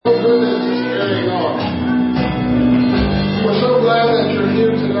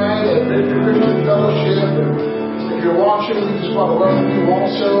just want to welcome you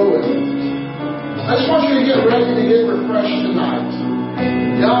also. And I just want you to get ready to get refreshed tonight.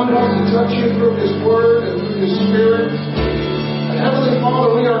 God wants to touch you through His Word and through His Spirit. And Heavenly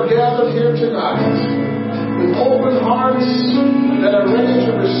Father, we are gathered here tonight with open hearts that are ready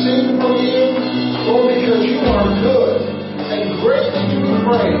to receive from you, Lord, because you are good and greatly to be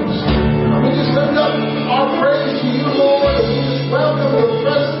praised. And we just lift up our praise to you, Lord, and we just welcome your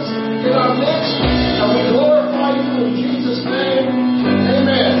presence in our midst, and we glorify you in Jesus' name.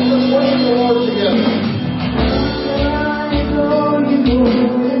 Amen. Let's worship the Lord together.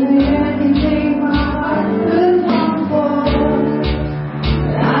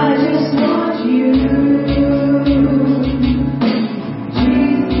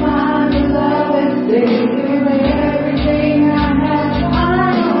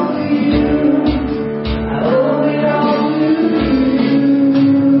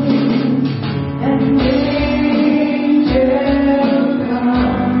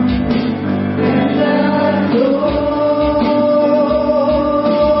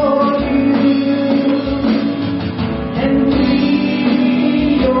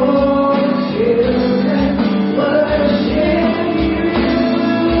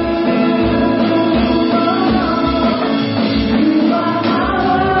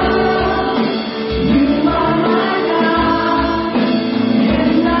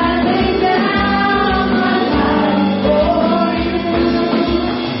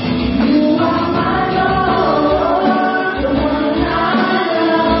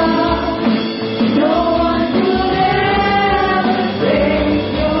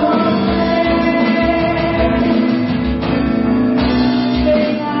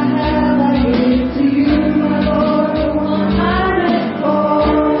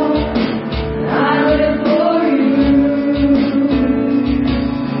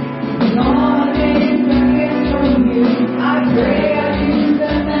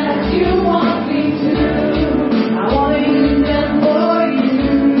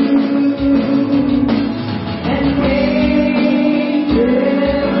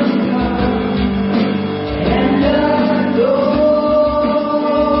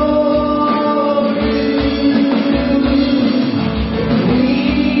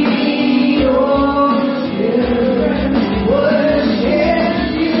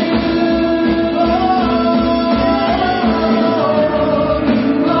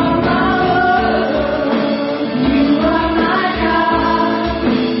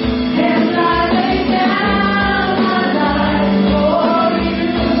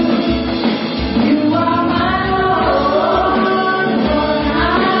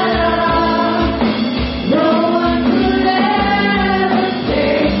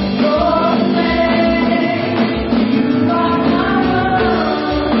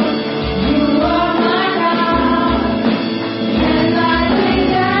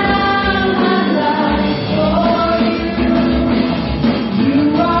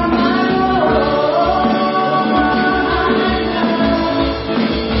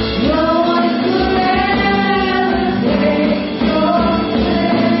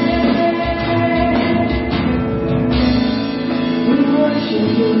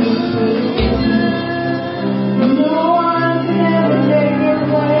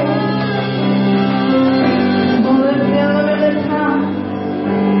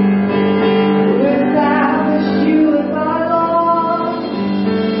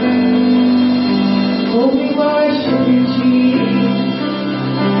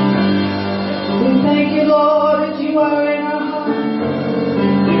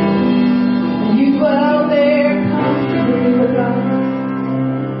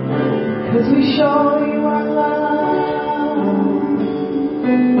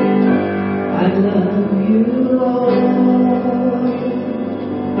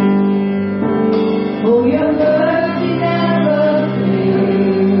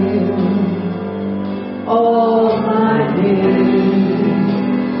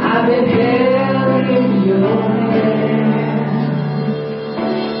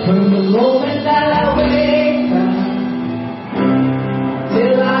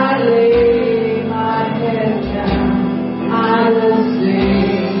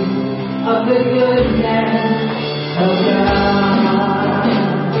 Of the goodness of God.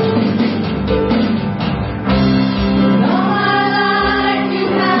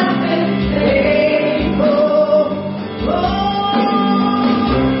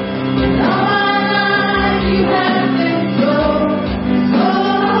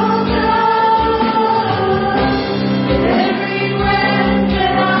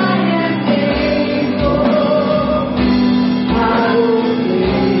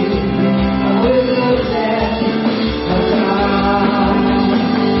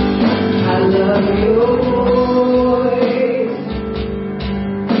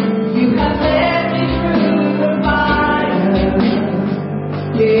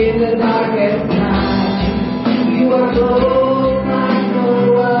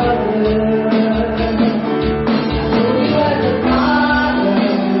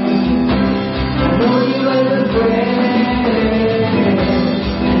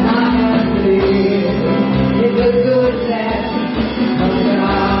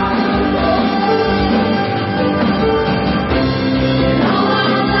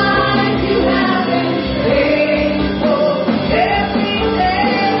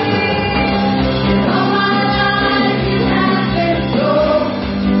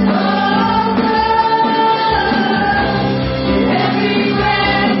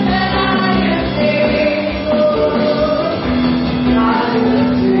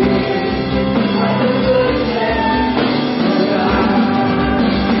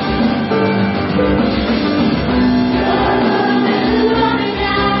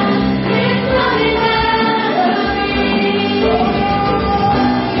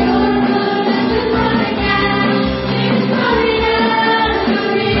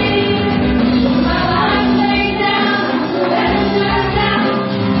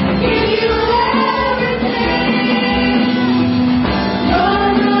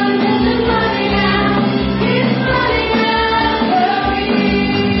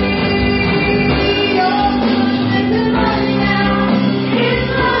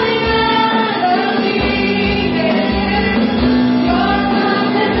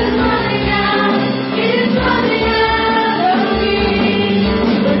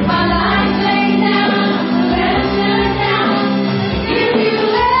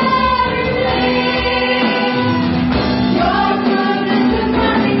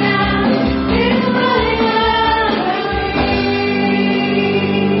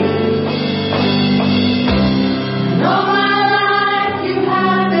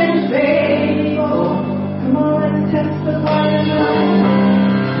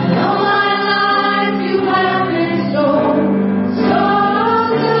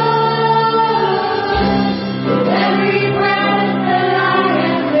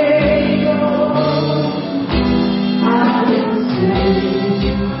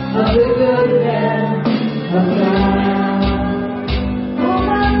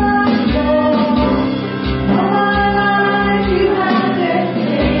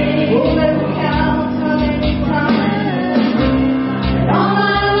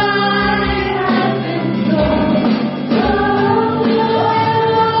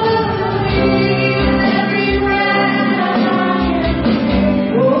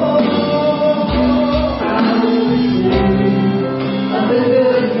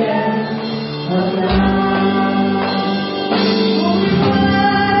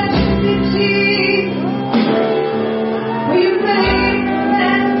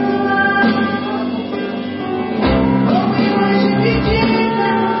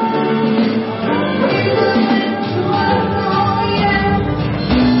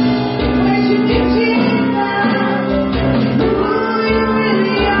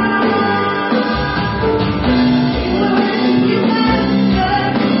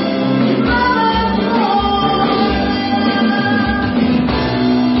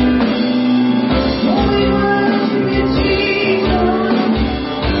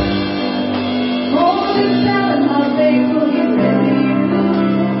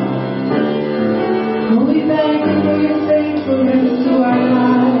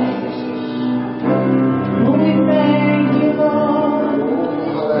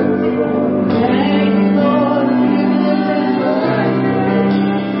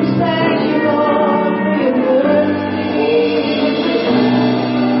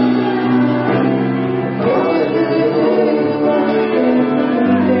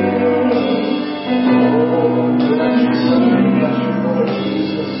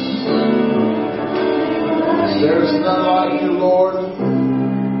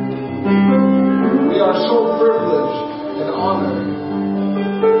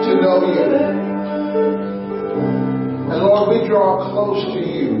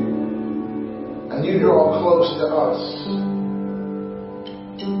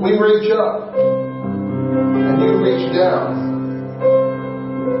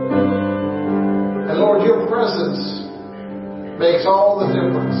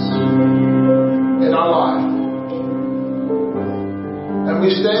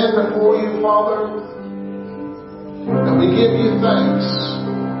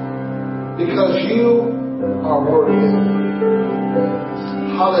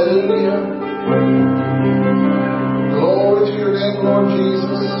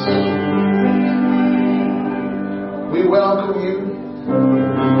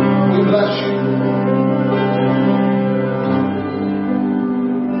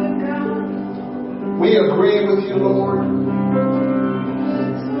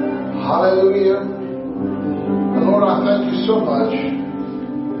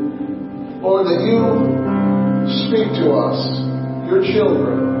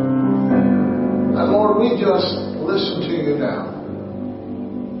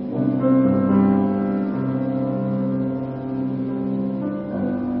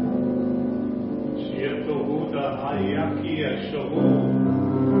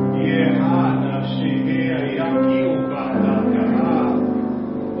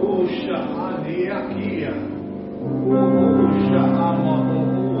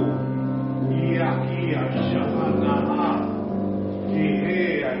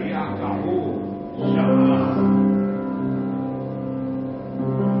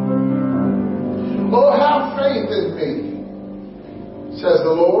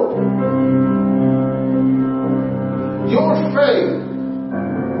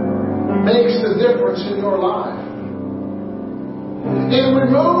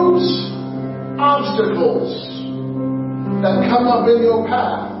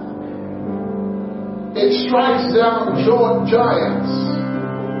 Giants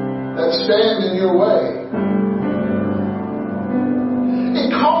that stand in your way.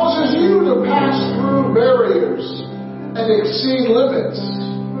 It causes you to pass through barriers and exceed limits.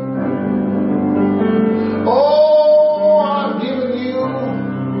 Oh, I've given you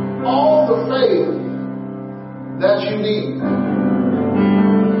all the faith that you need.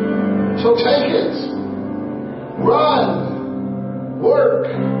 So take it. Run. Work.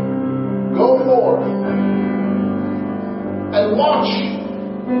 Go forth. And watch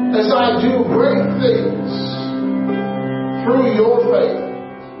as I do great things through your faith.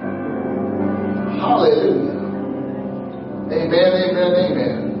 Hallelujah. Amen, amen,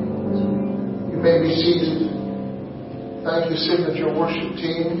 amen. You may be seated. Thank you, Signature Worship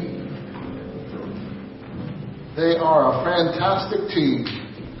Team. They are a fantastic team.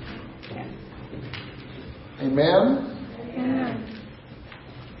 Amen? Amen.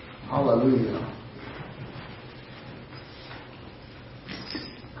 Hallelujah.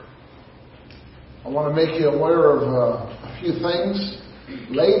 I want to make you aware of a few things.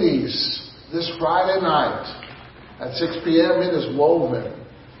 Ladies, this Friday night at 6 p.m. it is woven.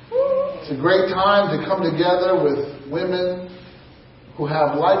 It's a great time to come together with women who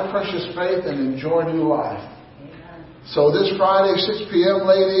have life precious faith and enjoy new life. So this Friday, 6 p.m.,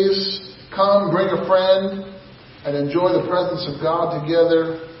 ladies, come, bring a friend, and enjoy the presence of God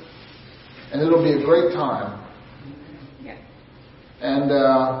together. And it'll be a great time. And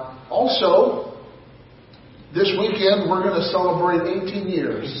also, this weekend, we're going to celebrate 18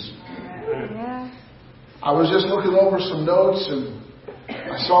 years. I was just looking over some notes, and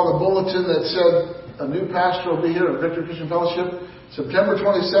I saw the bulletin that said a new pastor will be here at Victory Christian Fellowship September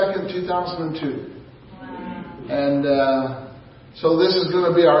 22nd, 2002. And so this is going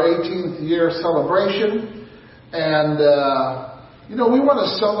to be our 18th year celebration. And, we want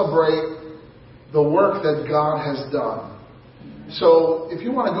to celebrate the work that God has done. So if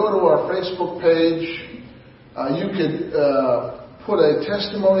you want to go to our Facebook page, you could put a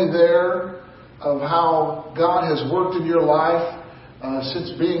testimony there of how God has worked in your life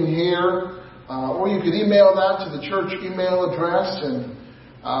since being here. Or you could email that to the church email address. And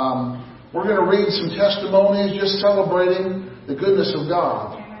we're going to read some testimonies just celebrating the goodness of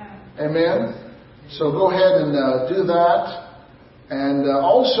God. Amen? So go ahead and do that. And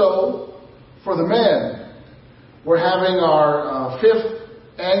also for the men, we're having our 5th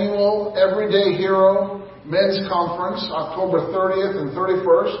annual Everyday Hero Men's Conference, October 30th and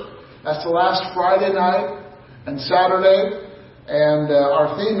 31st. That's the last Friday night and Saturday. And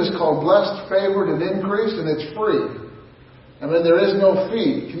our theme is called Blessed, Favored, and Increased, and it's free. I mean, there is no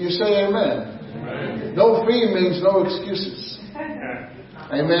fee. Can you say amen? Amen. No fee means no excuses.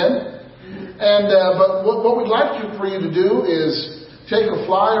 Amen. And but what we'd like for you to do is take a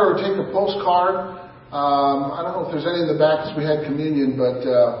flyer or take a postcard. I don't know if there's any in the back because we had communion, but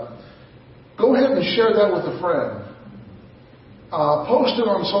go ahead and share that with a friend. Post it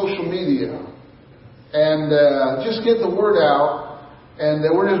on social media. And just get the word out. And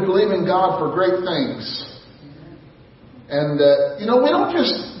we're just believing God for great things. And, we don't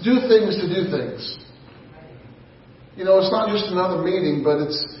just do things to do things. It's not just another meeting, but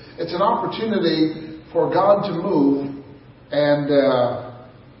it's an opportunity for God to move. And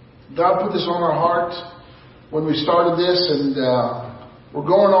God put this on our heart when we started this, and we're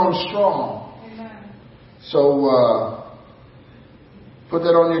going on strong. Amen. So put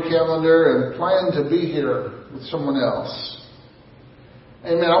that on your calendar and plan to be here with someone else.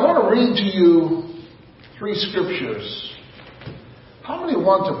 Amen. I want to read to you 3 scriptures. How many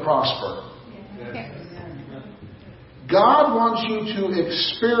want to prosper? Yes. God wants you to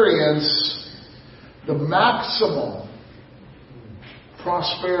experience the maximum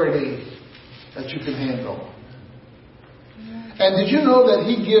prosperity that you can handle. And did you know that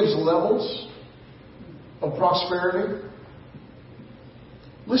He gives levels of prosperity?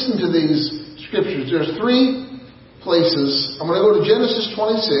 Listen to these scriptures. There's 3 places. I'm going to go to Genesis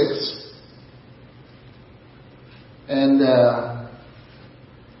 26. And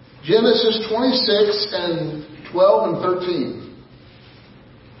Genesis 26 and 12 and 13.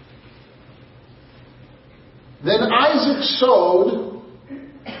 Then Isaac sowed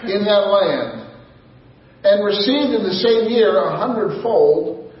in that land and received in the same year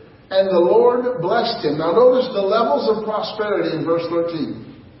 100-fold, and the Lord blessed him. Now notice the levels of prosperity in verse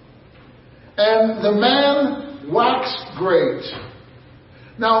 13. And the man waxed great.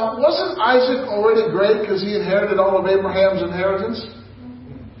 Now, wasn't Isaac already great because he inherited all of Abraham's inheritance?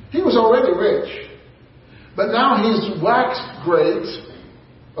 He was already rich. But now he's waxed great.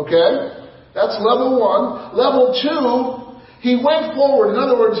 Okay? That's level 1. Level 2, he went forward. In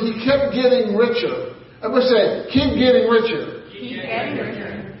other words, he kept getting richer. Everybody say, keep getting richer. Keep getting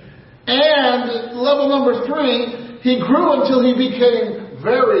richer. And level number 3, he grew until he became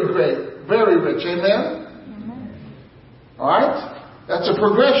very great, very rich. Amen? All right? That's a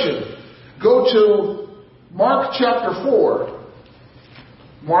progression. Go to Mark chapter 4.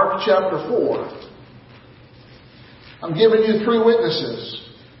 Mark chapter 4. I'm giving you 3 witnesses.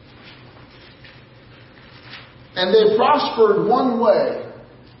 And they prospered one way.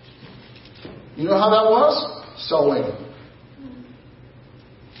 You know how that was? Sowing.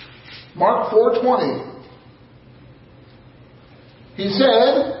 Mark 4:20. He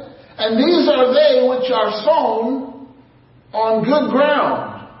said, and these are they which are sown on good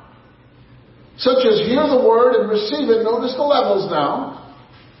ground, such as hear the word and receive it. Notice the levels now.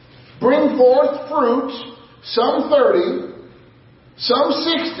 Bring forth fruit, some 30, some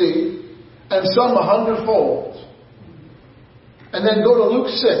 60, and some 100-fold. And then go to Luke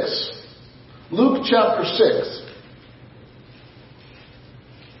 6. Luke chapter 6.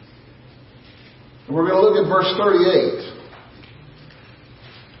 And we're going to look at verse 38.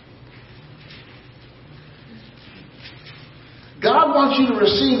 God wants you to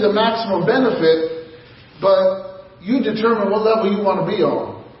receive the maximum benefit, but you determine what level you want to be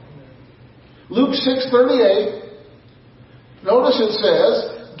on. Luke 6:38. Notice it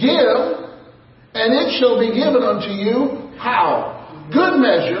says, give, and it shall be given unto you. How? Good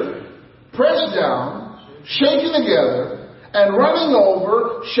measure, pressed down, shaken together, and running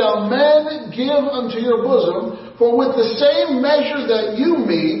over, shall men give unto your bosom. For with the same measure that you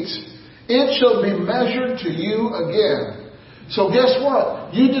mete, it shall be measured to you again. So guess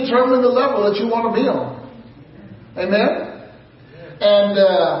what? You determine the level that you want to be on. Amen? And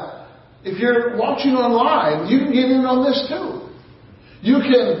if you're watching online, you can get in on this too. You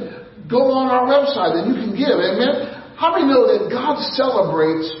can go on our website and you can give. Amen? How many know that God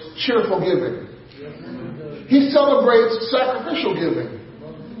celebrates cheerful giving? He celebrates sacrificial giving.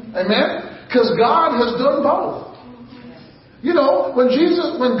 Amen? Because God has done both. You know, when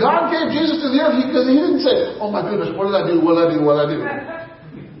God gave Jesus to the earth, he didn't say, oh my goodness, what did I do? What did I do? What did I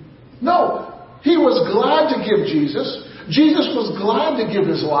do? No. He was glad to give Jesus. Jesus was glad to give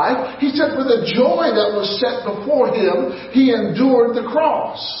his life. He said for the joy that was set before him, he endured the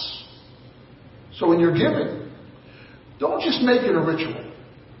cross. So when you're giving, Don't just make it a ritual.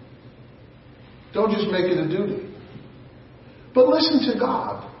 Don't just make it a duty. But listen to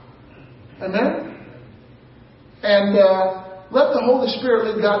God. Amen? And let the Holy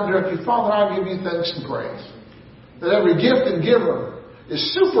Spirit lead God and direct you. Father, I give you thanks and praise that every gift and giver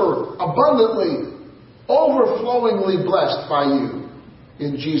is super abundantly, overflowingly blessed by you.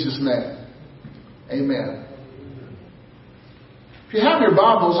 In Jesus' name. Amen. If you have your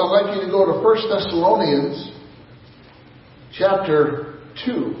Bibles, I'd like you to go to 1 Thessalonians chapter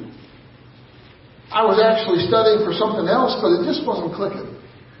 2. I was actually studying for something else, but it just wasn't clicking.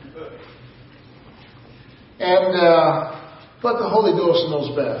 But the Holy Ghost knows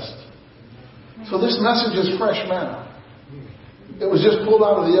best. So this message is fresh manna. It was just pulled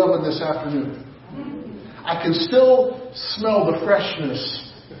out of the oven this afternoon. I can still smell the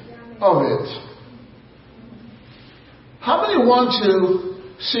freshness of it. How many want to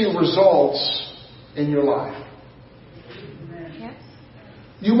see results in your life? Yes.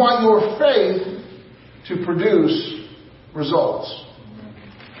 You want your faith to produce results.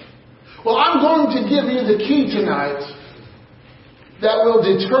 Well, I'm going to give you the key tonight that will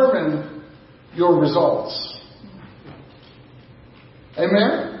determine your results.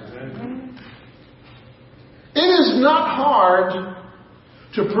 Amen? It is not hard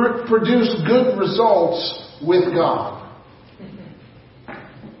to produce good results with God.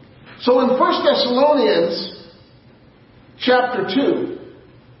 So in 1 Thessalonians chapter 2,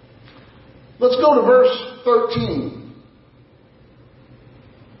 let's go to verse 13.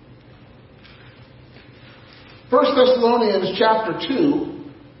 1 Thessalonians chapter 2,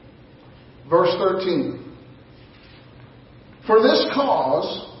 verse 13. For this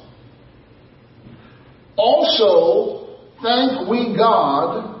cause also thank we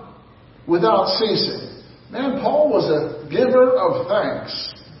God without ceasing. Man, Paul was a giver of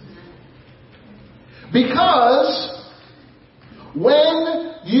thanks. Because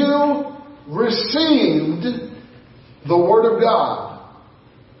when you received the Word of God,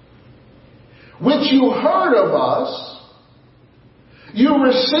 which you heard of us, you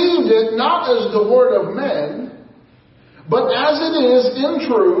received it not as the word of men, but as it is in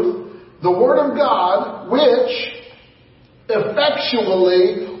truth, the Word of God, which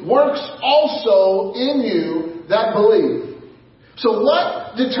effectually works also in you that believe. So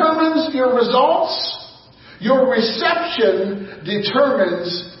what determines your results? Your reception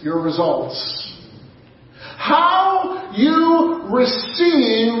determines your results. How you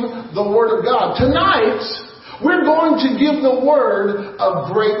receive the Word of God. Tonight, we're going to give the Word a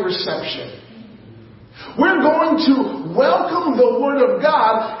great reception. We're going to welcome the Word of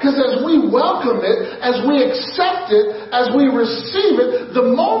God, because as we welcome it, as we accept it, as we receive it,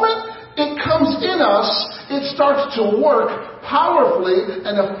 the moment it comes in us, it starts to work powerfully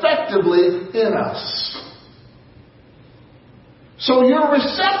and effectively in us. So your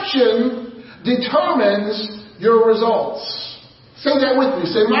reception determines your results. Say that with me.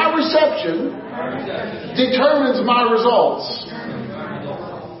 Say, my reception determines my results.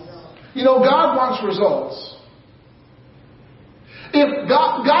 You know, God wants results. If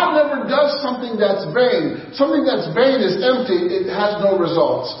God never does something that's vain is empty, it has no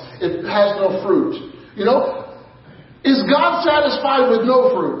results. It has no fruit. You know, is God satisfied with no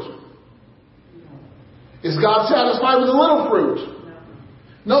fruit? Is God satisfied with a little fruit?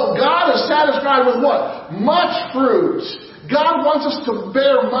 No, God is satisfied with what? Much fruit. God wants us to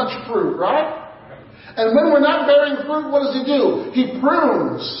bear much fruit, right? And when we're not bearing fruit, what does He do? He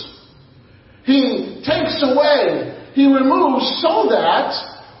prunes. He takes away. He removes so that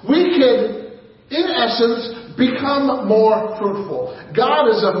we can, in essence, become more fruitful. God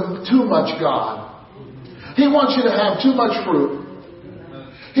is a too much God. He wants you to have too much fruit.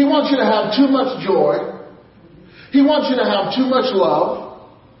 He wants you to have too much joy. He wants you to have too much love.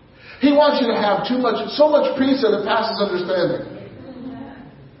 He wants you to have so much peace that it passes understanding.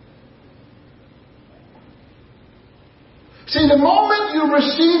 See, the moment you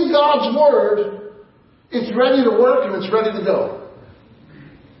receive God's Word, it's ready to work and it's ready to go.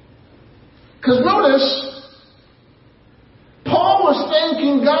 Because notice, Paul was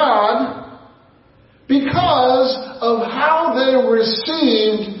thanking God because of how they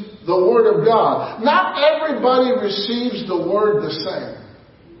received the Word of God. Not everybody receives the Word the same.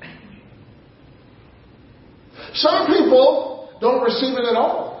 Some people don't receive it at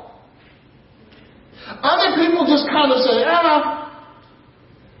all. Other people just kind of say,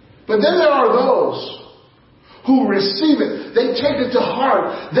 But then there are those who receive it. They take it to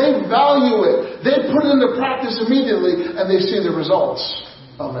heart. They value it. They put it into practice immediately, and they see the results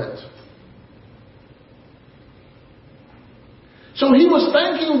of it. So he was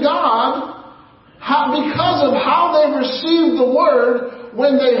thanking God because of how they received the word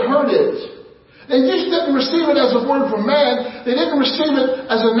when they heard it. They just didn't receive it as a word from man. They didn't receive it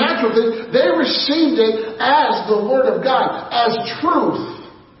as a natural thing. They received it as the word of God, as truth.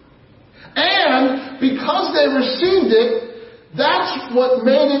 And because they received it, that's what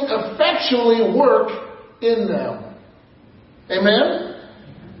made it effectually work in them. Amen?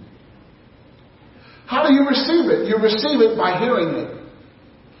 How do you receive it? You receive it by hearing it.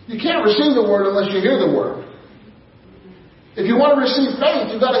 You can't receive the word unless you hear the word. If you want to receive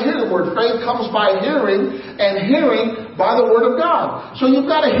faith, you've got to hear the word. Faith comes by hearing, and hearing by the word of God. So you've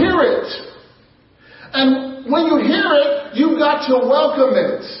got to hear it. And when you hear it, you've got to welcome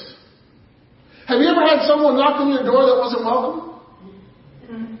it. Have you ever had someone knock on your door that wasn't welcome?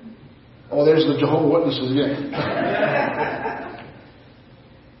 Oh, there's the Jehovah's Witnesses again.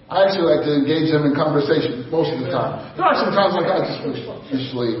 I actually like to engage them in conversation most of the time. There are some times like I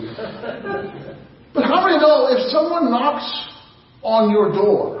just leave. But how many know if someone knocks on your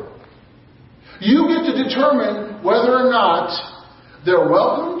door, you get to determine whether or not they're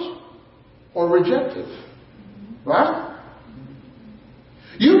welcomed or rejected. Right?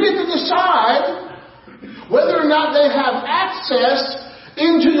 You get to decide whether or not they have access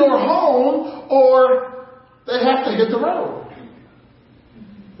into your home or they have to hit the road.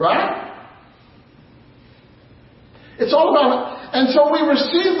 Right? It's all about, and so we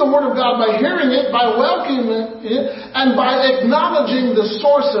receive the Word of God by hearing it, by welcoming it, and by acknowledging the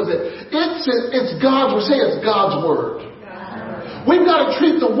source of it. It's God's, we say it's God's Word. We've got to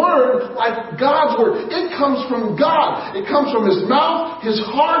treat the Word like God's Word. It comes from God. It comes from His mouth, His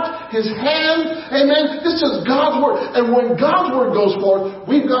heart, His hand. Amen. This is God's Word. And when God's Word goes forth,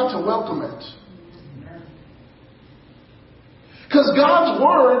 we've got to welcome it. Because God's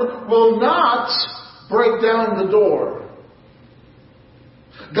Word will not break down the door.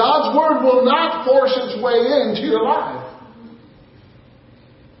 God's Word will not force its way into your life.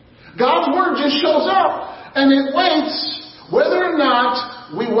 God's Word just shows up and it waits whether or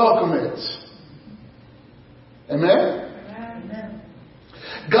not we welcome it. Amen? Amen.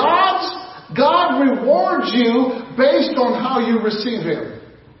 God rewards you based on how you receive Him.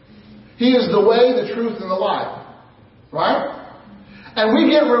 He is the way, the truth, and the life. Right? And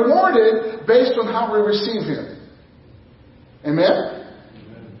we get rewarded based on how we receive Him. Amen?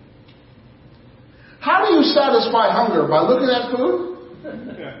 Amen. How do you satisfy hunger? By looking at food?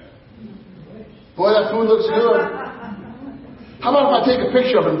 Boy, that food looks good. How about if I take a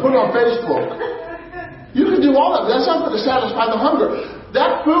picture of it and put it on Facebook? You can do all that. That's not going to satisfy the hunger.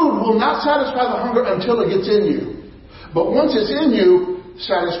 That food will not satisfy the hunger until it gets in you. But once it's in you,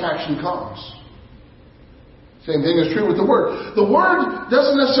 satisfaction comes. Same thing is true with the Word. The Word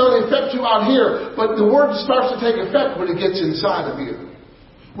doesn't necessarily affect you out here, but the Word starts to take effect when it gets inside of you.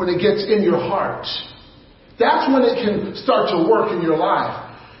 When it gets in your heart. That's when it can start to work in your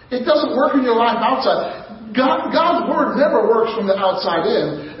life. It doesn't work in your life outside. God's Word never works from the outside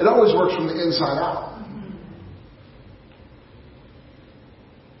in. It always works from the inside out.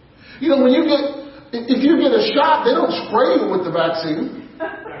 You know, if you get a shot, they don't spray you with the vaccine.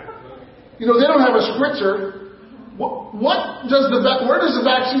 You know, they don't have a spritzer. Where does the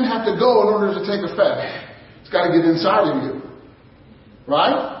vaccine have to go in order to take effect? It's got to get inside of you.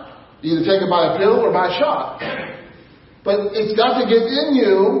 Right? You either take it by a pill or by a shot. But it's got to get in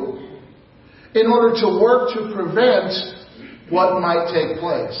you in order to work to prevent what might take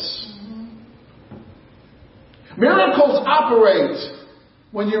place. Miracles operate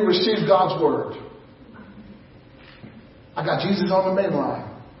when you receive God's Word. I got Jesus on the main line.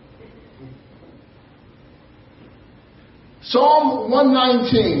 Psalm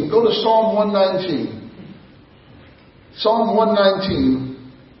 119. Go to Psalm 119. Psalm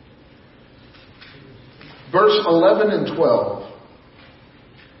 119, verse 11 and 12.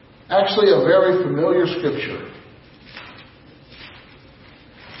 Actually, a very familiar scripture.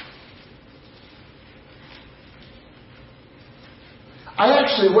 I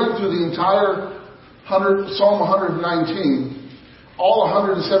actually went through the entire Psalm 119, all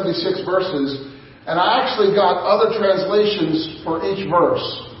 176 verses, and I actually got other translations for each verse.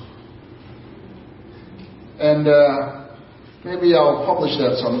 And maybe I'll publish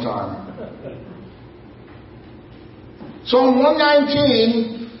that sometime. Psalm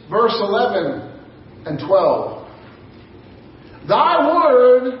 119, verse 11 and 12. Thy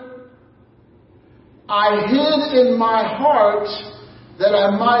word I hid in my heart that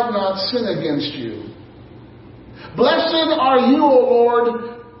I might not sin against you. Blessed are you, O Lord.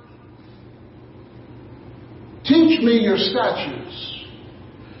 Teach me your statutes.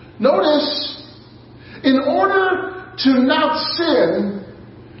 Notice, in order to not sin,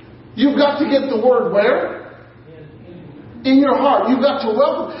 You've got to get the Word where? In your heart. You've got to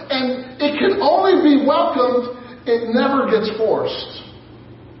welcome. And it can only be welcomed. It never gets forced.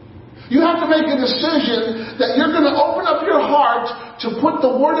 You have to make a decision that you're going to open up your heart to put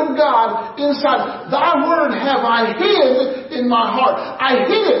the Word of God inside. Thy Word have I hid in my heart. I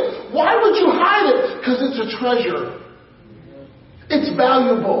hid it. Why would you hide it? Because it's a treasure. It's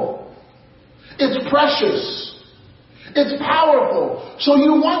valuable. It's precious. It's powerful. So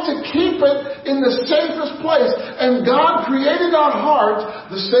you want to keep it in the safest place. And God created our heart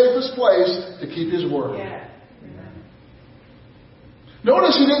the safest place to keep His Word. Yeah.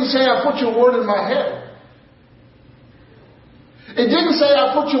 Notice He didn't say, I put your Word in my head. It didn't say,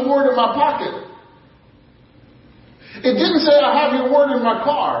 I put your Word in my pocket. It didn't say, I have your Word in my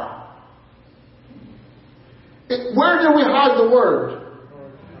car. Where do we hide the Word?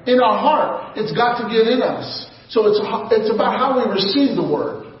 In our heart. It's got to get in us. So it's about how we receive the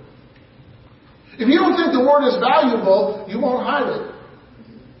Word. If you don't think the Word is valuable, you won't hide it.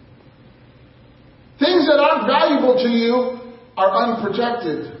 Things that aren't valuable to you are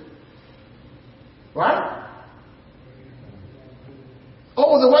unprotected. Right?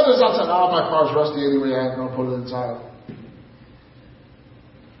 Oh, the weather's outside. Oh, my car's rusty anyway. I ain't going to put it inside.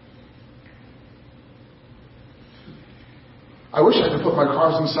 I wish I could put my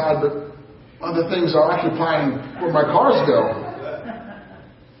cars inside, but other things are occupying where my cars go.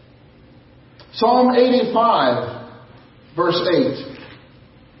 Psalm 85, verse 8.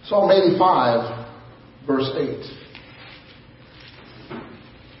 Psalm 85, verse 8.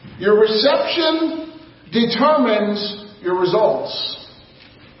 Your reception determines your results.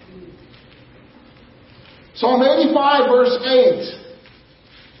 Psalm 85, verse 8.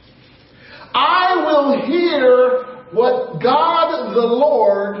 I will hear what God the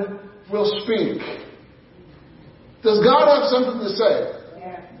Lord will speak. Does God have something to say?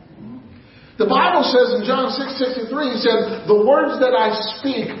 Yeah. The Bible says in John 6:63, He said, the words that I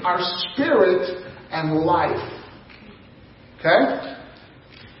speak are spirit and life. Okay?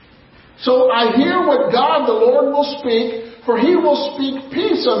 So I hear what God the Lord will speak, for He will speak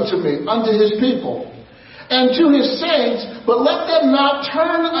peace unto me, unto His people, and to His saints, but let them not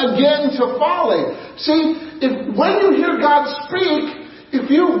turn again to folly. See, when you hear God speak, if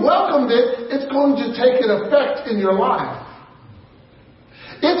you welcomed it, it's going to take an effect in your life.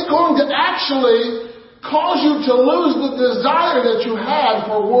 It's going to actually cause you to lose the desire that you had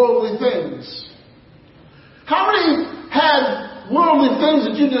for worldly things. How many had worldly things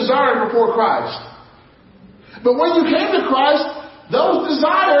that you desired before Christ? But when you came to Christ, those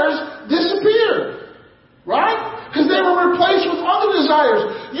desires disappeared. Right? Because they were replaced with other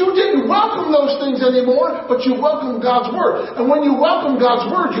desires. You didn't welcome those things anymore, but you welcomed God's Word. And when you welcome God's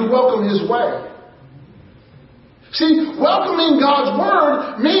Word, you welcome His way. See, welcoming God's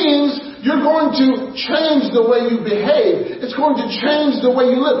Word means you're going to change the way you behave. It's going to change the way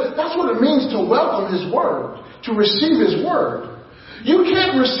you live. That's what it means to welcome His Word, to receive His Word. You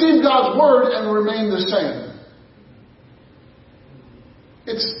can't receive God's Word and remain the same.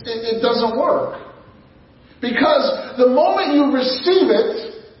 It doesn't work. Because the moment you receive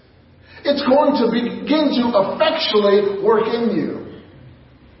it, it's going to begin to effectually work in you.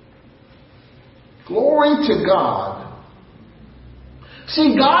 Glory to God.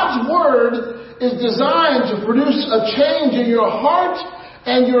 See, God's Word is designed to produce a change in your heart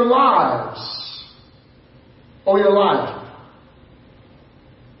and your lives. Or your life.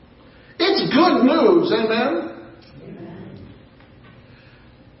 It's good news, amen?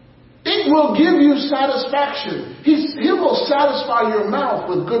 It will give you satisfaction. He will satisfy your mouth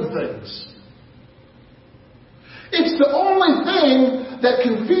with good things. It's the only thing that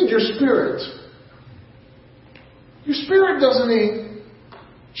can feed your spirit. Your spirit doesn't eat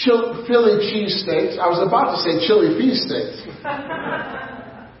Philly cheesesteaks. I was about to say chili feast steaks.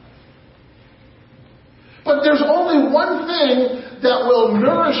 But there's only one thing that will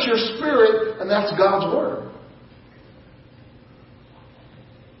nourish your spirit, and that's God's Word.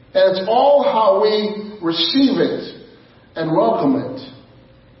 And it's all how we receive it and welcome it.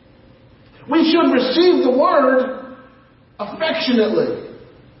 We should receive the Word affectionately.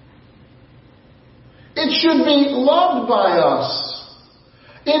 It should be loved by us.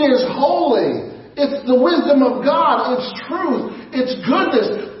 It is holy. It's the wisdom of God. It's truth. It's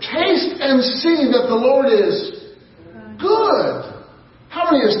goodness. Taste and see that the Lord is good. How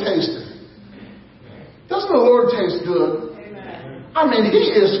many has tasted? Doesn't the Lord taste good? I mean, He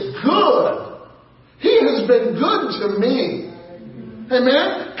is good. He has been good to me.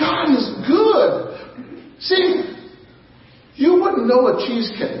 Amen? God is good. See, you wouldn't know a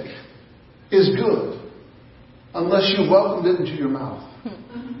cheesecake is good unless you welcomed it into your mouth.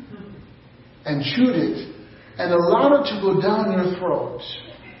 and chewed it and allowed it to go down your throat.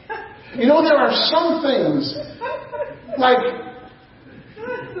 You know, there are some things, like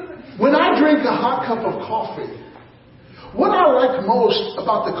when I drink a hot cup of coffee, what I like most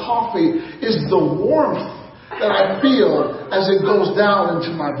about the coffee is the warmth that I feel as it goes down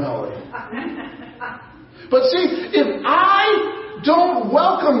into my belly. But see, if I don't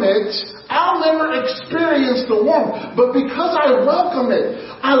welcome it, I'll never experience the warmth. But because I welcome it,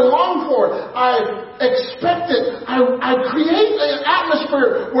 I long for it, I expect it, I create an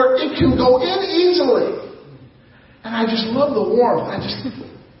atmosphere where it can go in easily. And I just love the warmth.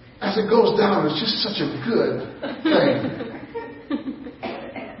 As it goes down, it's just such a good thing.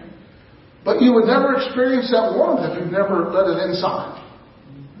 But you would never experience that warmth if you've never let it inside.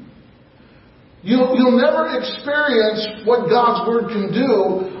 You'll never experience what God's Word can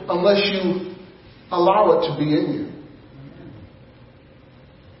do unless you allow it to be in you.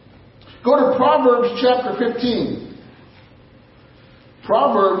 Go to Proverbs chapter 15.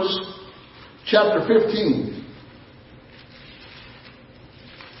 Proverbs chapter 15.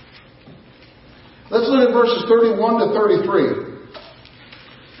 Let's look at verses 31 to 33.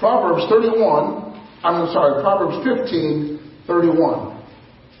 Proverbs 15, 31.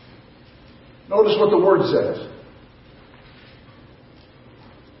 Notice what the Word says.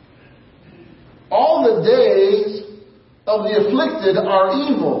 All the days of the afflicted are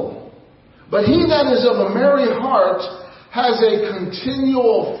evil, but he that is of a merry heart has a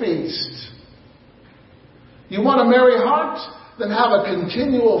continual feast. You want a merry heart? Then have a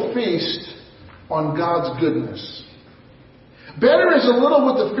continual feast on God's goodness. Better is a little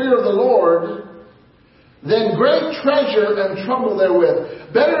with the fear of the Lord than great treasure and trouble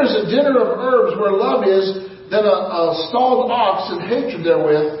therewith. Better is a dinner of herbs where love is than a stalled ox and hatred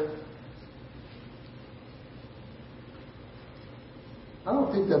therewith. I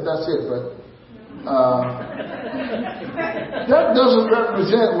don't think that's it, but that doesn't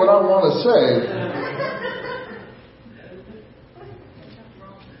represent what I want to say.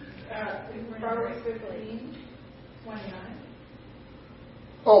 Proverbs 15, 29.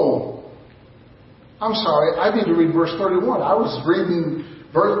 Oh, I'm sorry. I need to read verse 31. I was reading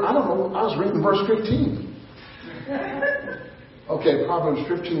verse 15. Okay, Proverbs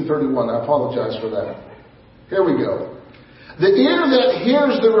 15:31. I apologize for that. Here we go. The ear that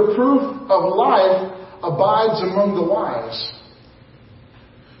hears the reproof of life abides among the wise.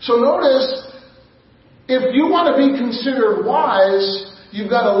 So notice, if you want to be considered wise, you've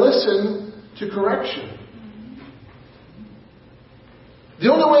got to listen to correction. The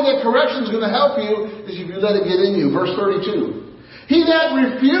only way that correction is going to help you is if you let it get in you. Verse 32. He that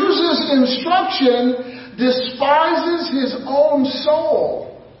refuses instruction despises his own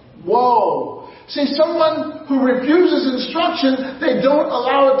soul. Whoa. See, someone who refuses instruction, they don't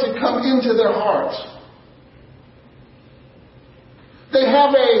allow it to come into their heart. They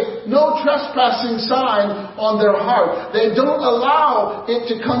have a no trespassing sign on their heart. They don't allow it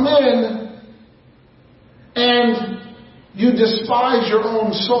to come in, and you despise your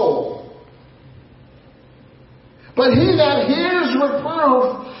own soul. But he that hears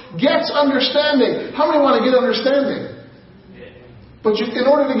reproof gets understanding. How many want to get understanding? But in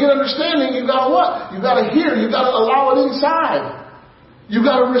order to get understanding, you've got to what? You've got to hear. You've got to allow it inside. You've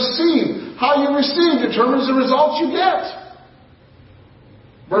got to receive. How you receive determines the results you get.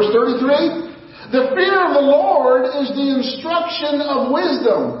 Verse 33. The fear of the Lord is the instruction of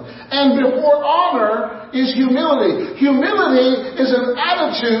wisdom, and before honor is humility. Humility is an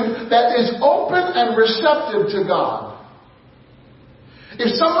attitude that is open and receptive to God.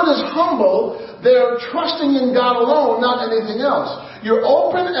 If someone is humble, they're trusting in God alone, not anything else. You're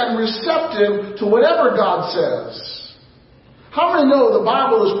open and receptive to whatever God says. How many know the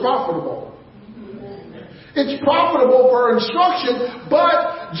Bible is profitable? It's profitable for instruction,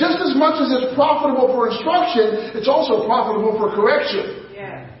 but just as much as it's profitable for instruction, it's also profitable for correction.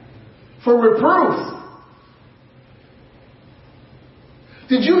 Yeah. For reproof.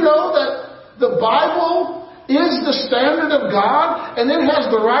 Did you know that the Bible is the standard of God, and it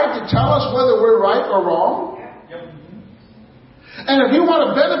has the right to tell us whether we're right or wrong? Yep. And if you want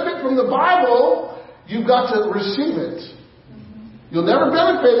to benefit from the Bible, you've got to receive it. You'll never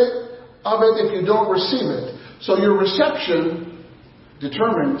benefit of it if you don't receive it. So your reception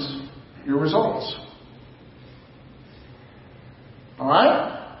determines your results.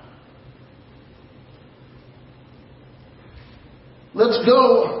 Alright? Let's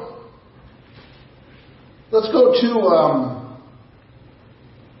go to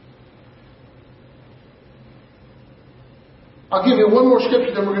I'll give you one more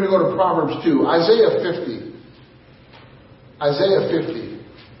scripture, then we're going to go to Proverbs 2. Isaiah 50. Isaiah 50.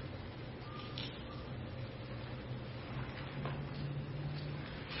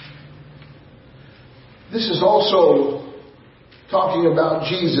 This is also talking about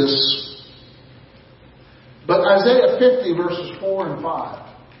Jesus. But Isaiah 50 verses 4 and 5.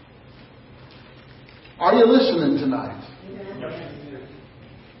 Are you listening tonight?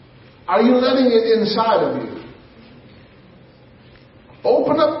 Are you letting it inside of you?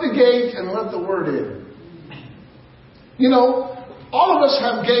 Open up the gate and let the word in. You know, all of us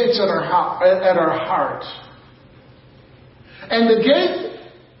have gates at our heart. And the gate,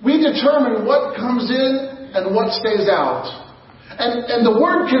 we determine what comes in and what stays out. And the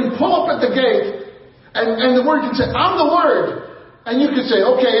word can pull up at the gate, and the word can say, I'm the word. And you can say,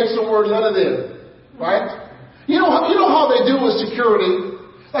 okay, it's the word, let it in. Right? You know how they do with security?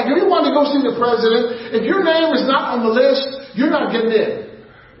 Like if you want to go see the president, if your name is not on the list, you're not getting in.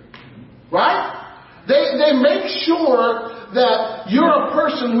 Right? They make sure that you're a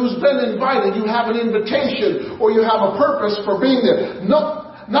person who's been invited. You have an invitation or you have a purpose for being there.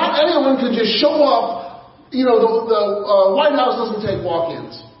 No, not anyone can just show up. You know, the White House doesn't take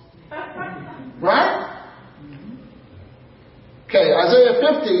walk-ins. Right? Okay, Isaiah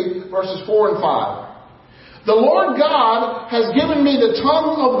 50 verses 4 and 5. The Lord God has given me the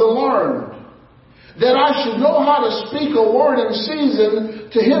tongue of the learned, that I should know how to speak a word in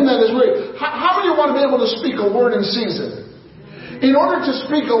season to him that is weary. How do you want to be able to speak a word in season? In order to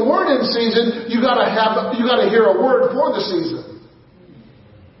speak a word in season, you gotta hear a word for the season.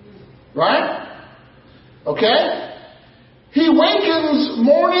 Right? Okay? He wakens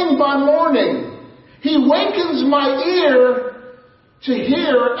morning by morning. He wakens my ear to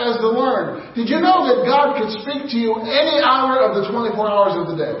hear as the learned. Did you know that God could speak to you any hour of the 24 hours of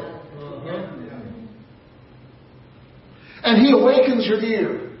the day? And he awakens your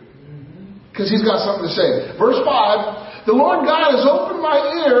ear. Because he's got something to say. Verse 5, the Lord God has opened my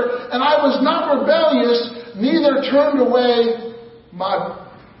ear, and I was not rebellious, neither turned away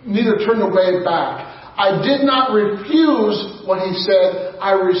back. I did not refuse what he said,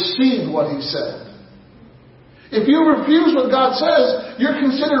 I received what he said. If you refuse what God says, you're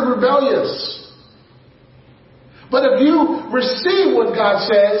considered rebellious. But if you receive what God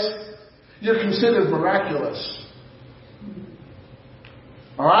says, you're considered miraculous.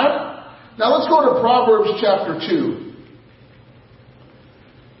 Alright? Now let's go to Proverbs chapter 2.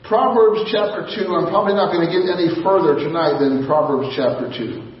 Proverbs chapter 2. I'm probably not going to get any further tonight than Proverbs chapter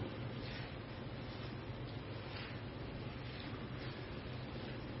 2.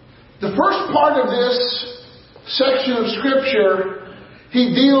 The first part of this section of Scripture,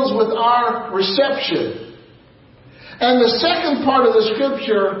 he deals with our reception. And the second part of the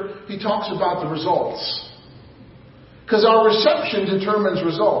Scripture, he talks about the results. Because our reception determines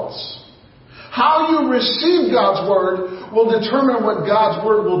results. How you receive God's Word will determine what God's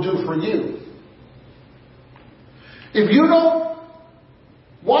Word will do for you. If you don't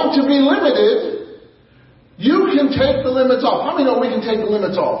want to be limited, you can take the limits off. How many know we can take the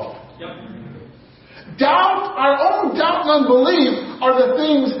limits off? Doubt, our own doubt and unbelief are the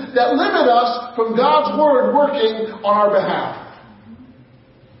things that limit us from God's Word working on our behalf.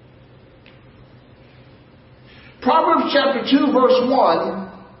 Proverbs chapter 2 verse 1.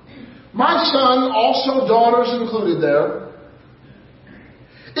 My son, also daughters included there.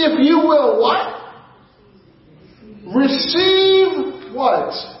 If you will what? Receive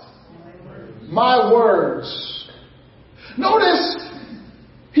what? My words. Notice,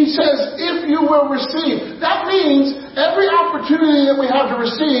 he says, if you will receive. That means every opportunity that we have to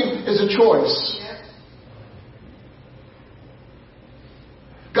receive is a choice.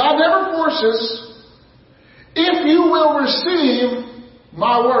 God never forces. If you will receive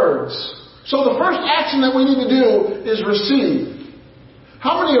my words. So the first action that we need to do is receive.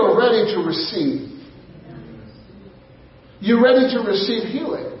 How many are ready to receive? You're ready to receive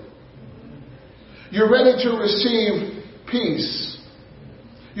healing. You're ready to receive peace.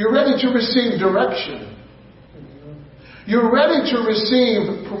 You're ready to receive direction. You're ready to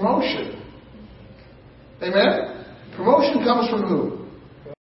receive promotion. Amen? Promotion comes from who?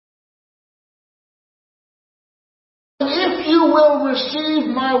 If you will receive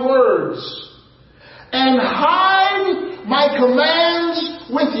my words and hide my commands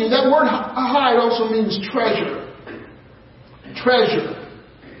with you. That word hide also means treasure. Treasure.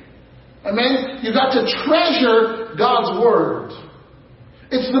 Amen? You've got to treasure God's Word.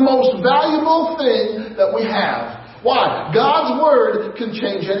 It's the most valuable thing that we have. Why? God's Word can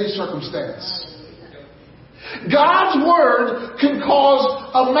change any circumstance. God's Word can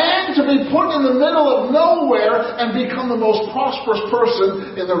cause a man to be put in the middle of nowhere and become the most prosperous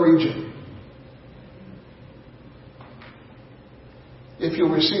person in the region. If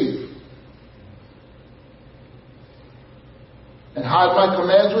you receive. And hide my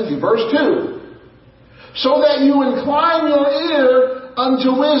commands with you. Verse 2. so that you incline your ear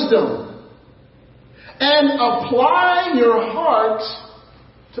unto wisdom, and apply your heart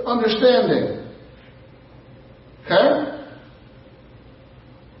to understanding. Okay?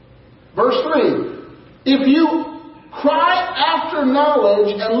 Verse 3. If you cry after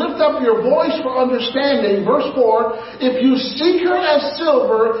knowledge and lift up your voice for understanding. Verse 4. If you seek her as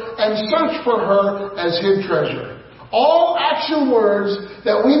silver and search for her as hid treasure. All action words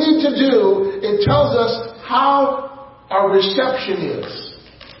that we need to do, it tells us how our reception is.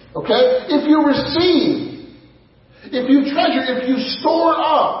 Okay? If you receive, if you treasure, if you store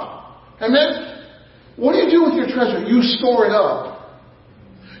up. Amen? What do you do with your treasure? You store it up.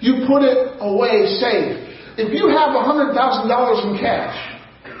 You put it away safe. If you have $100,000 in cash,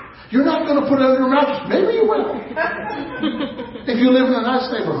 you're not going to put it under your mattress. Maybe you will. If you live in a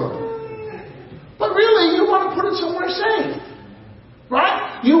nice neighborhood. But really, you want to put it somewhere safe.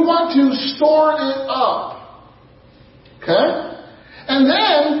 Right? You want to store it up. Okay? And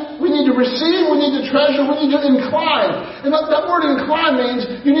then, we need to receive, we need to treasure, we need to incline. And that word incline means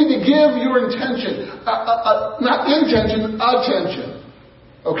you need to give your intention. Not intention, attention.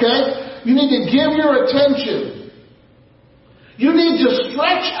 Okay? You need to give your attention. You need to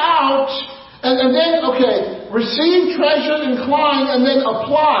stretch out and then, receive, treasure, incline, and then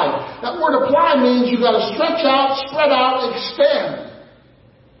apply. That word apply means you've got to stretch out, spread out, expand.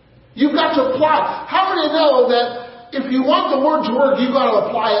 You've got to apply. How many know that if you want the word to work, you've got to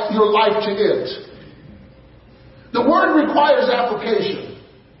apply your life to it? The word requires application.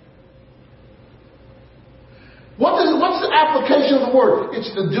 What's the application of the word? It's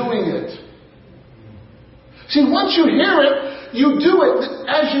the doing it. See, once you hear it, you do it.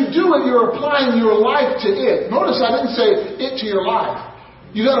 As you do it, you're applying your life to it. Notice I didn't say it to your life.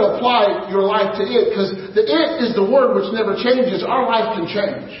 You got to apply your life to it, because the it is the word which never changes. Our life can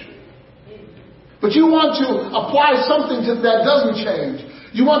change. But you want to apply something that doesn't change.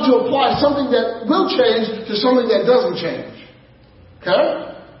 You want to apply something that will change to something that doesn't change.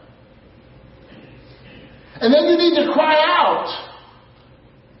 Okay? And then you need to cry out.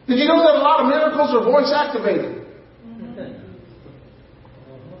 Did you know that a lot of miracles are voice activated?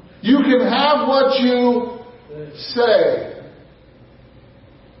 You can have what you say.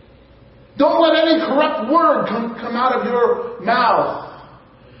 Don't let any corrupt word come out of your mouth.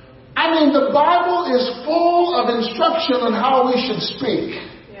 I mean, the Bible is full of instruction on how we should speak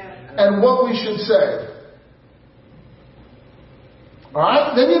and what we should say.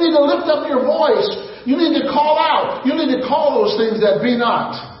 Alright? Then you need to lift up your voice. You need to call out. You need to call those things that be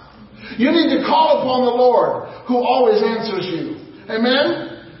not. You need to call upon the Lord, who always answers you.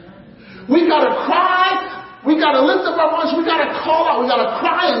 Amen? We got to cry. We got to lift up our voice. We got to call out. We got to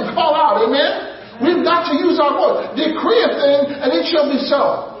cry and call out. Amen? We've got to use our voice. Decree a thing, and it shall be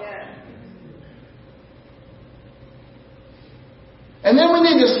so. And then we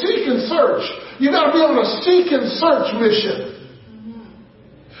need to seek and search. You've got to be able to seek and search mission.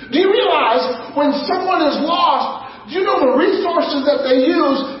 Do you realize when someone is lost, do you know the resources that they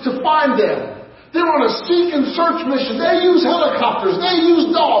use to find them? They're on a seek and search mission. They use helicopters. They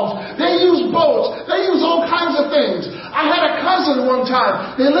use dogs. They use boats. They use all kinds of things. I had a cousin one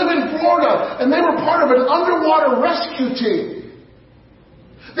time. They live in Florida, and they were part of an underwater rescue team.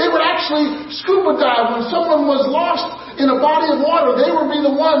 They would actually scuba dive when someone was lost in a body of water. They would be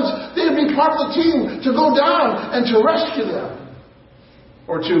the ones, they would be part of the team to go down and to rescue them.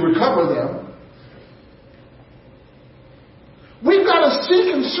 Or to recover them. We've got to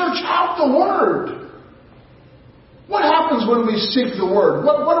seek and search out the Word. What happens when we seek the Word?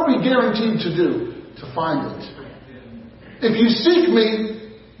 What are we guaranteed to do? To find it. If you seek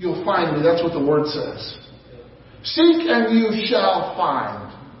me, you'll find me. That's what the Word says. Seek and you shall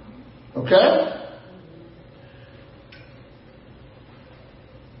find. Okay?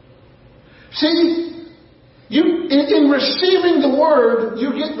 See, in receiving the Word,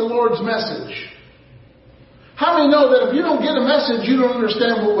 you get the Lord's message. How many know that if you don't get a message, you don't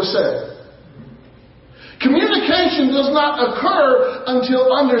understand what was said? Communication does not occur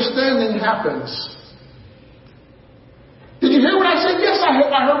until understanding happens. Did you hear what I said? Yes, I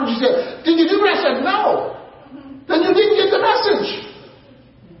heard what you said. Did you do what I said? No. Then you didn't get the message.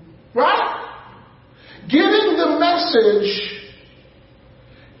 Right? Getting the message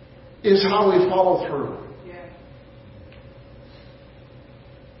is how we follow through.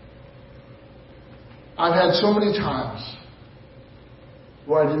 I've had so many times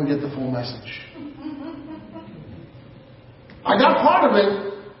where I didn't get the full message. I got part of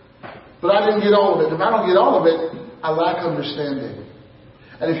it, but I didn't get all of it. If I don't get all of it, I lack understanding.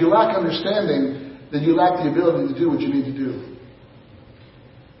 And if you lack understanding, then you lack the ability to do what you need to do.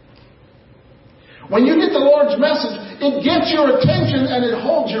 When you get the Lord's message, it gets your attention and it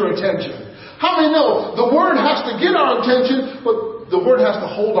holds your attention. How many know the Word has to get our attention, but the Word has to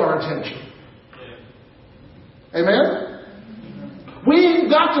hold our attention? Amen? We've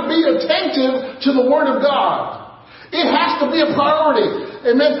got to be attentive to the Word of God. It has to be a priority.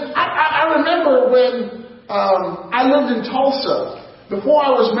 Amen? I remember when I lived in Tulsa. Before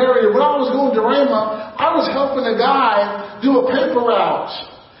I was married, when I was going to Rhema, I was helping a guy do a paper route.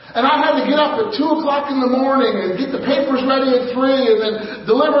 And I had to get up at 2 o'clock in the morning and get the papers ready at 3 and then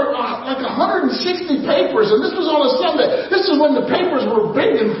deliver like 160 papers. And this was on a Sunday. This is when the papers were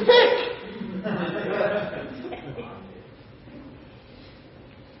big and thick.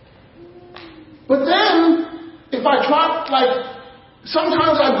 But then, if I tried,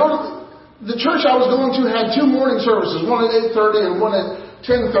 sometimes I'd go to the church I was going to had 2 morning services, one at 8:30 and one at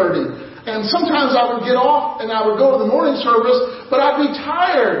 10:30. And sometimes I would get off and I would go to the morning service, but I'd be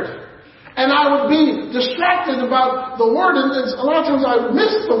tired. And I would be distracted about the Word, and a lot of times I would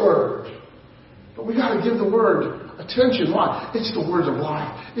miss the Word. But we got to give the Word attention. Why? It's the Word of life.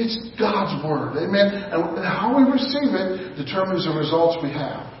 It's God's Word. Amen? And how we receive it determines the results we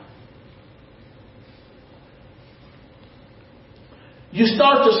have. You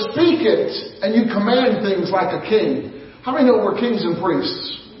start to speak it, and you command things like a king. How many know we're kings and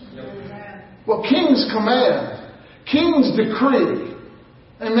priests? Well, kings command. Kings decree.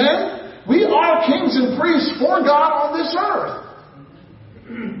 Amen? We are kings and priests for God on this earth.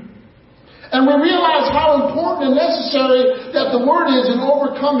 And we realize how important and necessary that the Word is in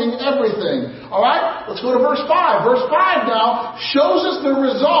overcoming everything. Alright? Let's go to verse 5. Verse 5 now shows us the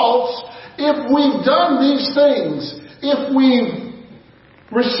results if we've done these things. If we've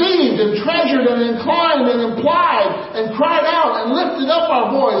received and treasured and inclined and implied and cried out and lifted up our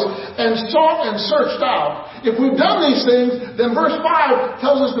voice and sought and searched out. If we've done these things, then verse 5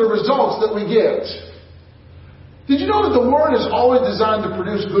 tells us the results that we get. Did you know that the Word is always designed to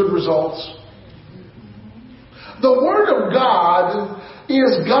produce good results? The Word of God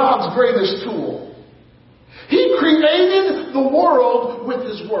is God's greatest tool. He created the world with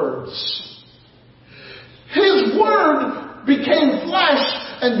His words. His Word became flesh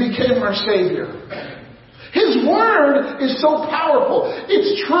and became our Savior. His Word is so powerful.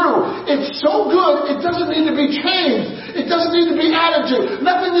 It's true. It's so good. It doesn't need to be changed. It doesn't need to be added to.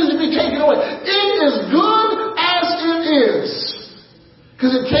 Nothing needs to be taken away. It is good as it is.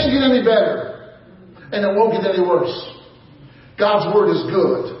 Because it can't get any better. And it won't get any worse. God's Word is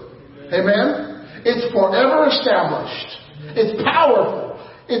good. Amen? It's forever established. It's powerful.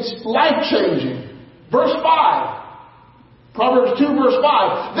 It's life-changing. Verse 5. Proverbs 2 verse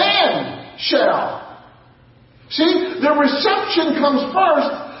 5. Then shall. See, the reception comes first,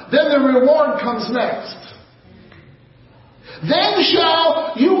 then the reward comes next. Then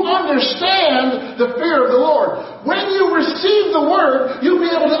shall you understand the fear of the Lord. When you receive the Word, you'll be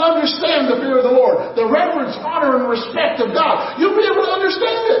able to understand the fear of the Lord. The reverence, honor, and respect of God. You'll be able to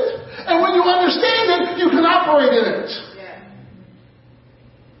understand it. And when you understand it, you can operate in it.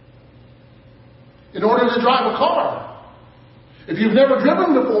 In order to drive a car. If you've never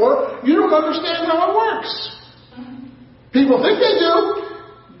driven before, you don't understand how it works. People think they do,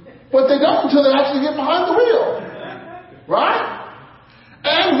 but they don't until they actually get behind the wheel. Right?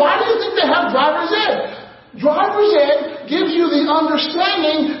 And why do you think they have driver's ed? Driver's ed gives you the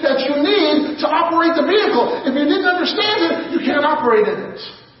understanding that you need to operate the vehicle. If you didn't understand it, you can't operate in it.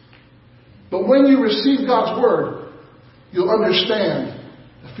 But when you receive God's Word, you'll understand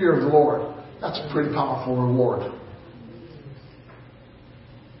the fear of the Lord. That's a pretty powerful reward.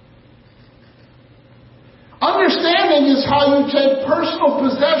 Understanding is how you take personal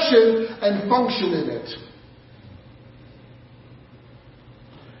possession and function in it.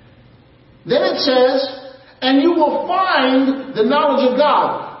 Then it says, and you will find the knowledge of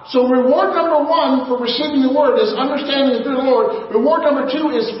God. So reward number 1 for receiving the Word is understanding the fear of the Lord. Reward number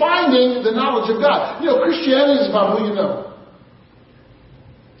 2 is finding the knowledge of God. You know, Christianity is about who you know.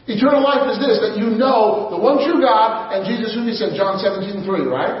 Eternal life is this, that you know the one true God and Jesus whom He sent, John 17:3,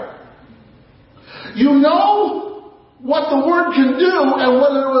 right? You know what the Word can do and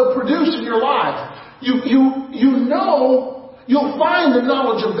what it will produce in your life. You know, you'll find the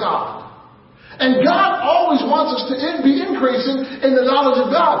knowledge of God. And God always wants us to be increasing in the knowledge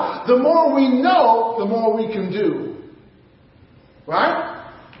of God. The more we know, the more we can do. Right?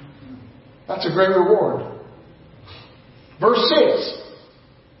 That's a great reward. Verse 6.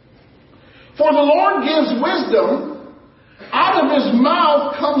 For the Lord gives wisdom. Out of His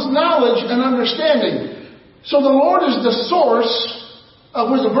mouth comes knowledge and understanding. So the Lord is the source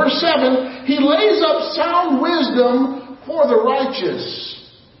of wisdom. Verse 7. He lays up sound wisdom for the righteous.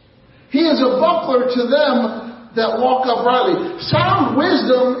 He is a buckler to them that walk uprightly. Sound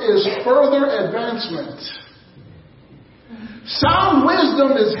wisdom is further advancement. Sound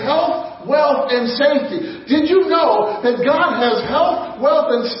wisdom is health, wealth, and safety. Did you know that God has health, wealth,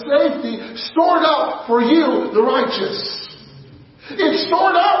 and safety stored up for you, the righteous? It's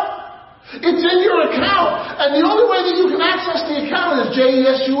stored up. It's in your account. And the only way that you can access the account is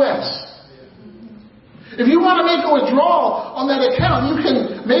JESUS. If you want to make a withdrawal on that account, you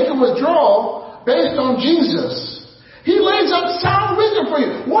can make a withdrawal based on Jesus. He lays up sound wisdom for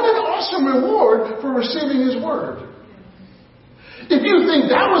you. What an awesome reward for receiving His Word. If you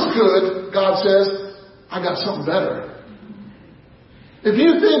think that was good, God says, I got something better. If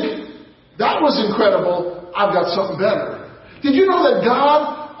you think that was incredible, I've got something better. Did you know that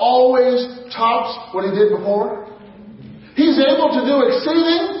God always tops what He did before? He's able to do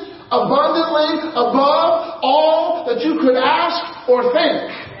exceeding abundantly above all that you could ask or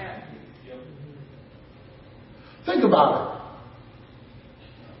think. Think about it.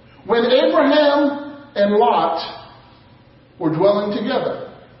 When Abraham and Lot were dwelling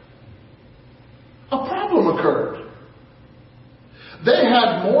together, a problem occurred. They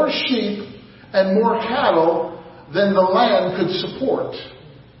had more sheep and more cattle than the land could support.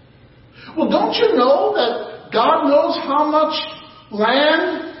 Well, don't you know that God knows how much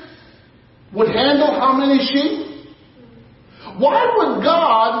land would handle how many sheep? Why would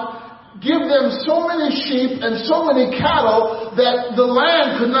God give them so many sheep and so many cattle that the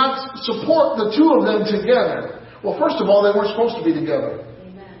land could not support the two of them together? Well, first of all, they weren't supposed to be together.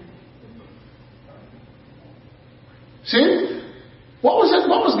 Amen. See? What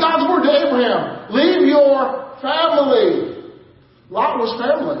was God's word to Abraham? Leave your family. Lot was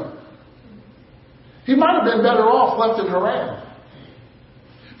family. He might have been better off left in Haran.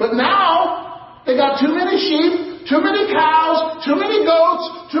 But now, they got too many sheep, too many cows, too many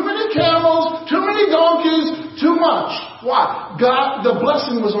goats, too many camels, too many donkeys, too much. Why? The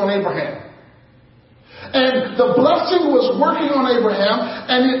blessing was on Abraham. And the blessing was working on Abraham,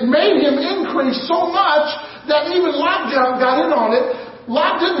 and it made him increase so much that even Lot got in on it.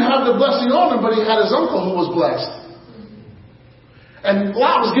 Lot didn't have the blessing on him, but he had his uncle who was blessed. And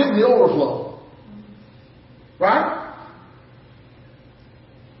Lot was getting the overflow. Right?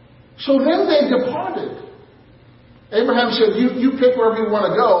 So then they departed. Abraham said, you pick wherever you want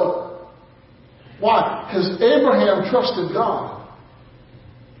to go. Why? Because Abraham trusted God.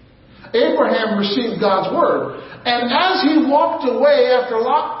 Abraham received God's word. And as he walked away after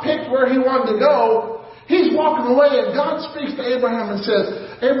Lot picked where he wanted to go, he's walking away and God speaks to Abraham and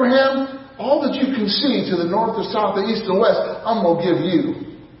says, Abraham, all that you can see to the north, the south, the east, and west, I'm going to give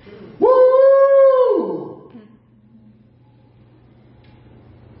you. Woo!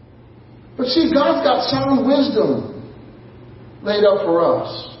 But see, God's got sound wisdom laid up for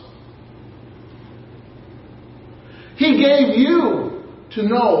us. He gave you to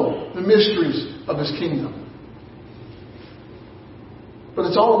know the mysteries of His kingdom. But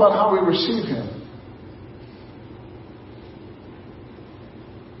it's all about how we receive Him.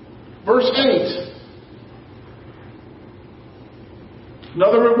 Verse 8.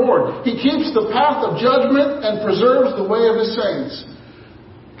 Another reward. He keeps the path of judgment and preserves the way of His saints.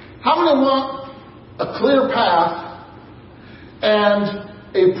 How many want a clear path and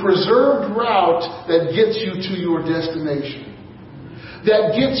a preserved route that gets you to your destination?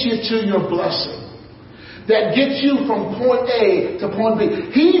 That gets you to your blessing. That gets you from point A to point B.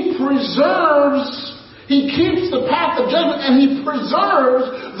 He preserves, He keeps the path of judgment, and He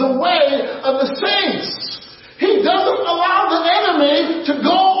preserves the way of the saints. He doesn't allow the enemy to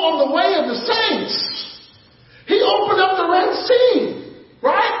go on the way of the saints. He opened up the Red Sea,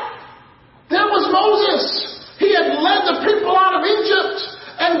 right? There was Moses. He had led the people out of Egypt,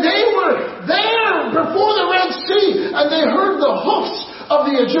 and they were there before the Red Sea, and they heard the hoofs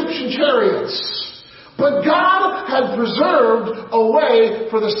of the Egyptian chariots. But God had preserved a way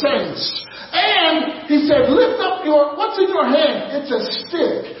for the saints. And He said, lift up what's in your hand? It's a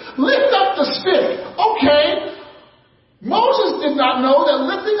stick. Lift up the stick. Okay. Moses did not know that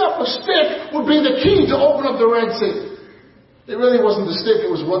lifting up a stick would be the key to open up the Red Sea. It really wasn't the stick,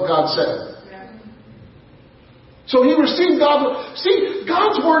 it was what God said. So he received God's word. See,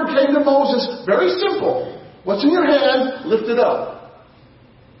 God's word came to Moses very simple. What's in your hand? Lift it up.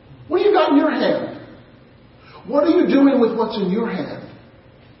 What do you got in your hand? What are you doing with what's in your hand?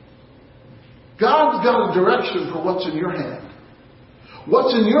 God's got a direction for what's in your hand.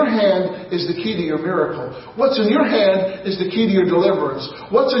 What's in your hand is the key to your miracle. What's in your hand is the key to your deliverance.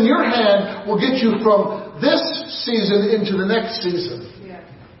 What's in your hand will get you from this season into the next season. Yeah.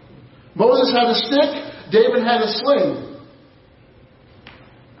 Moses had a stick. David had a sling.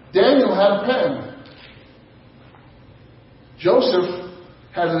 Daniel had a pen. Joseph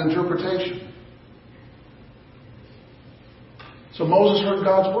had an interpretation. So Moses heard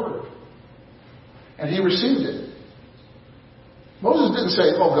God's word. And he received it. Moses didn't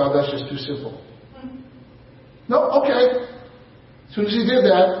say, oh God, that's just too simple. No, okay. As soon as he did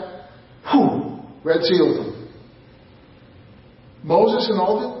that, Red Sea opened. Moses and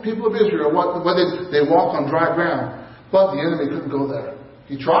all the people of Israel, they walked on dry ground, but the enemy couldn't go there.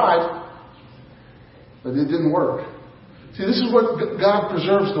 He tried, but it didn't work. See, this is what God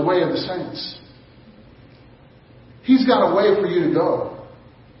preserves the way of the saints. He's got a way for you to go.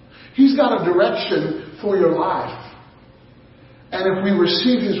 He's got a direction for your life. And if we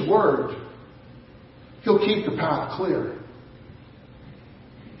receive His word, He'll keep the path clear.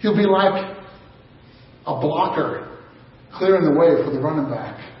 He'll be like a blocker clearing the way for the running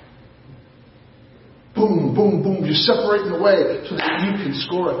back. Boom, boom, boom. You're separating the way so that you can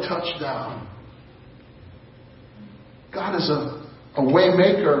score a touchdown. God is a way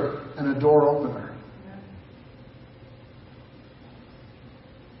maker and a door opener.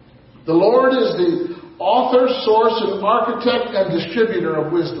 The Lord is the author, source, and architect and distributor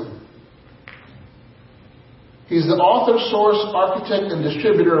of wisdom. He's the author, source, architect, and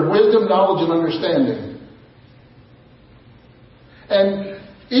distributor of wisdom, knowledge, and understanding. And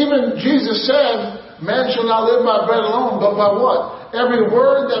even Jesus said, man shall not live by bread alone, but by what? Every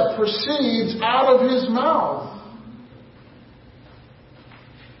word that proceeds out of His mouth.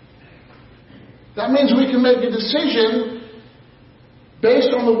 That means we can make a decision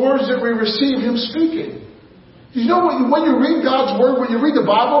based on the words that we receive Him speaking. You know when you read God's word, when you read the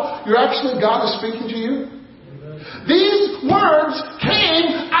Bible, God is speaking to you. These words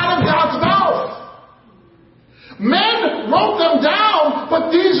came out of God's mouth. Men wrote them down, but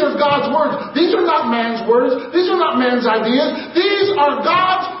these are God's words. These are not man's words. These are not man's ideas. These are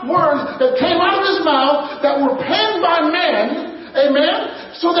God's words that came out of His mouth, that were penned by men.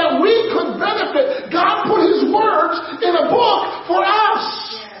 Amen? So that we could benefit. God put His words in a book for us.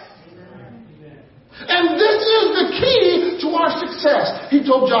 And this is the key to our success. He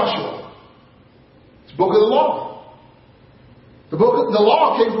told Joshua. It's the book of the law. The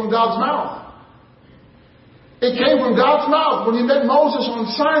law came from God's mouth. It came from God's mouth when He met Moses on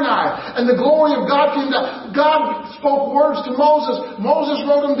Sinai. And the glory of God came down. God spoke words to Moses. Moses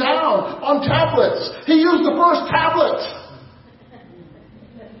wrote them down on tablets. He used the first tablet.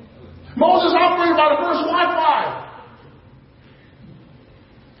 Moses operated by the first Wi-Fi.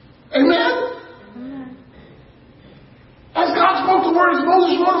 Amen? As God spoke the words,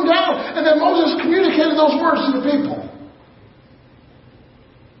 Moses wrote them down. And then Moses communicated those words to the people.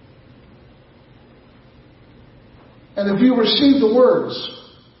 And if you receive the words,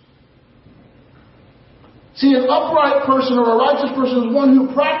 see, an upright person or a righteous person is one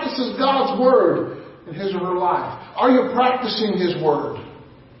who practices God's word in his or her life. Are you practicing His word?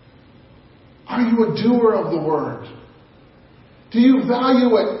 Are you a doer of the word? Do you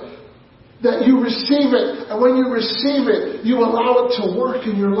value it? That you receive it, and when you receive it, you allow it to work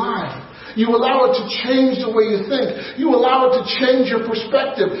in your life. You allow it to change the way you think. You allow it to change your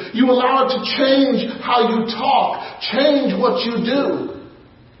perspective. You allow it to change how you talk. Change what you do.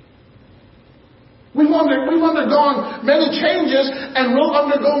 We've undergone many changes, and we'll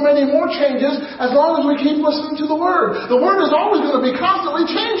undergo many more changes as long as we keep listening to the Word. The Word is always going to be constantly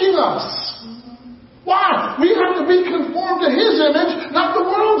changing us. Why? We have to be conformed to His image, not the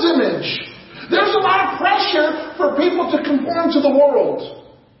world's image. There's a lot of pressure for people to conform to the world.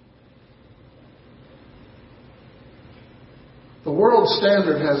 The world's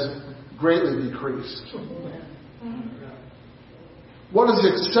standard has greatly decreased. What is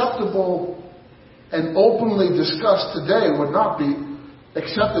acceptable and openly discussed today would not be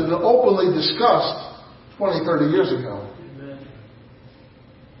accepted and openly discussed 20, 30 years ago.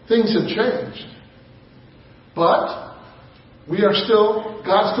 Things have changed. But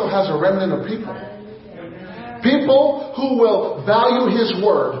God still has a remnant of people. People who will value His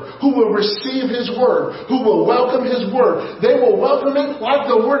Word, who will receive His Word, who will welcome His Word. They will welcome it like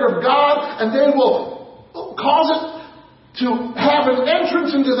the Word of God, and they will cause it to have an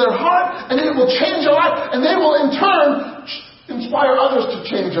entrance into their heart, and it will change their life, and they will in turn inspire others to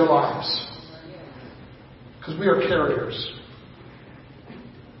change their lives. Because we are carriers.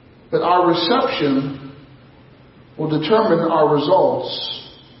 But our reception will determine our results.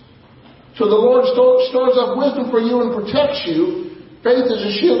 So the Lord stores up wisdom for you and protects you. Faith is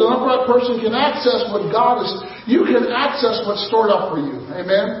a shield. An upright person can access what God is. You can access what's stored up for you.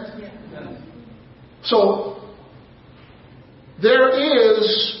 Amen? Yeah. So there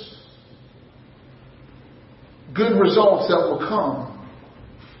is good results that will come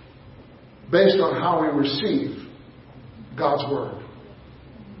based on how we receive God's Word.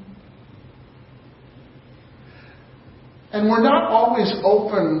 And we're not always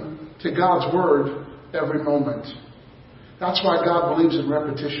open to God's Word every moment. That's why God believes in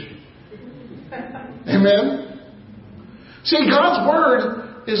repetition. Amen? See, God's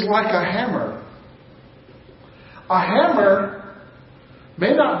Word is like a hammer. A hammer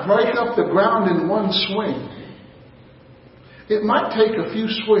may not break up the ground in one swing. It might take a few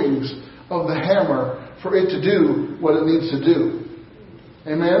swings of the hammer for it to do what it needs to do.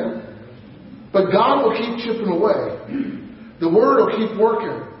 Amen? But God will keep chipping away. The Word will keep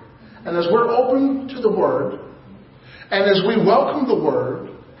working. And as we're open to the Word, and as we welcome the Word,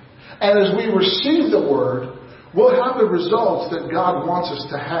 and as we receive the Word, we'll have the results that God wants us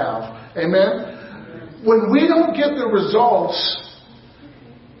to have. Amen? When we don't get the results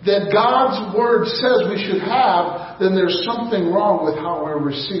that God's Word says we should have, then there's something wrong with how we're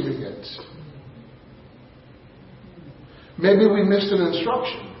receiving it. Maybe we missed an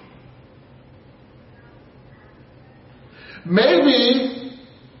instruction. Maybe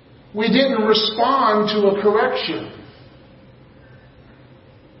we didn't respond to a correction.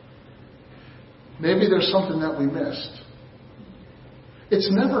 Maybe there's something that we missed. It's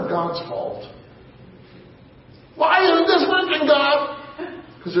never God's fault. Why isn't this working, God?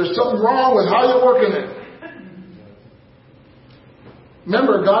 Because there's something wrong with how you're working it.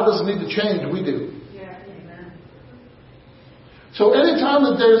 Remember, God doesn't need to change, we do. Yeah, amen. So anytime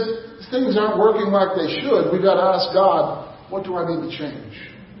that there's things aren't working like they should, we've got to ask God, what do I need to change?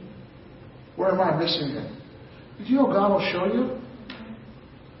 Where am I missing it? Did you know God will show you?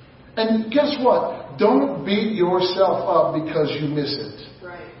 And guess what? Don't beat yourself up because you miss it.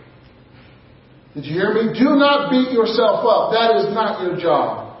 Right. Did you hear me? Do not beat yourself up. That is not your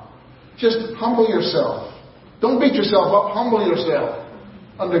job. Just humble yourself. Don't beat yourself up. Humble yourself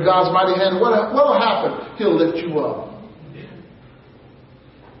under God's mighty hand. What will happen? He'll lift you up.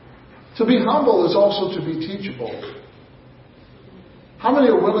 To be humble is also to be teachable. How many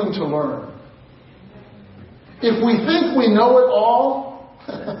are willing to learn? If we think we know it all,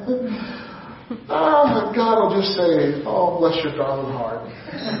 God will just say, oh, bless your darling heart.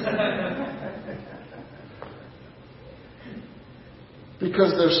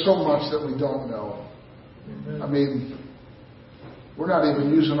 Because there's so much that we don't know. I mean, we're not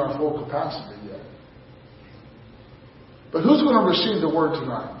even using our full capacity yet. But who's going to receive the word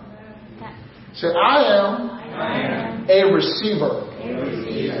tonight? Say, I am a receiver.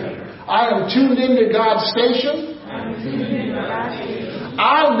 I am tuned into God's station.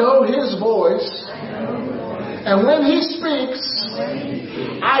 I know His voice. And when He speaks,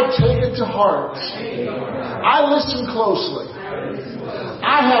 I take it to heart. I listen closely.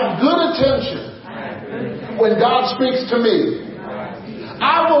 I have good attention when God speaks to me.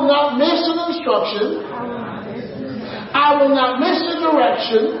 I will not miss an instruction. I will not miss a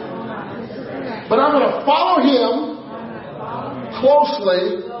direction. But I'm going to follow Him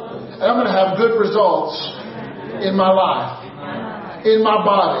closely, and I'm going to have good results in my life, in my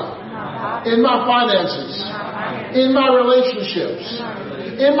body, in my finances, in my relationships,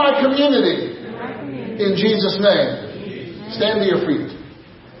 in my community. In Jesus' name. Stand to your feet.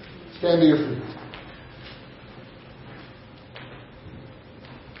 Stand to your feet.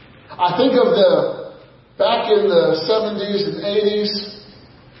 I think of back in the 70s and 80s,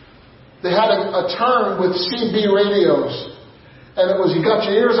 they had a term with CB radios. And it was, you got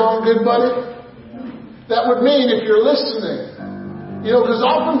your ears on, good buddy? That would mean if you're listening. You know, because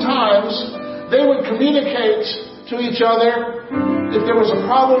oftentimes they would communicate to each other if there was a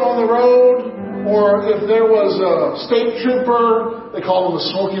problem on the road, or if there was a state trooper, they called him a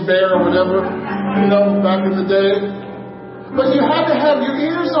Smokey Bear or whatever, you know, back in the day. But you had to have your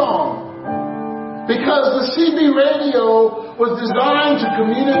ears on. Because the CB radio was designed to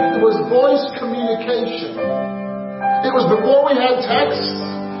communicate, it was voice communication. It was before we had text.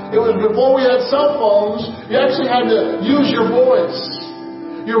 It was before we had cell phones. You actually had to use your voice.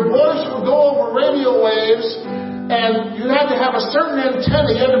 Your voice would go over radio waves, and you had to have a certain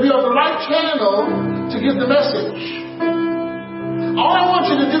antenna. You had to be on the right channel to get the message. All I want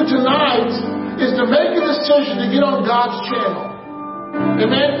you to do tonight is to make a decision to get on God's channel.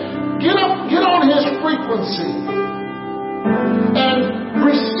 Amen? Get on His frequency and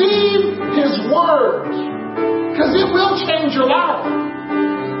receive His word, because it will change your life.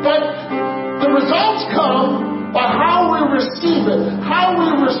 But the results come by how we receive it, how we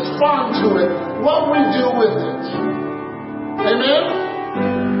respond to it, what we do with it. Amen?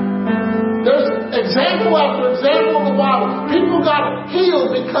 There's example after example in the Bible. People got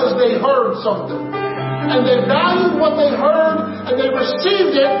healed because they heard something. and they valued what they heard, and they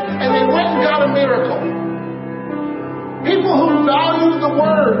received it, and they went and got a miracle. People who valued the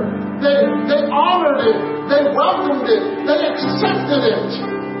Word, they honored it, they welcomed it, they accepted it.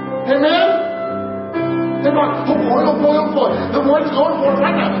 Amen? They're like, oh boy, oh boy, oh boy. The Word's going forth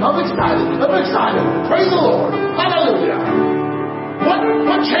right now. I'm excited. Praise the Lord. Hallelujah.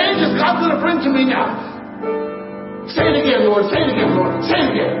 What change is God going to bring to me now? Say it again, Lord. Say it again, Lord. Say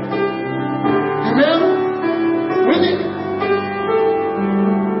it again. Amen?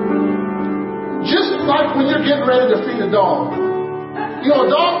 Just like when you're getting ready to feed a dog. You know,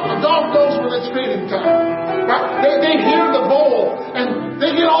 a dog knows when it's feeding time. Right? They hear the bowl and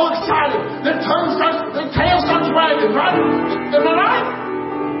they get all excited. Their tail starts wagging, right? Am I right?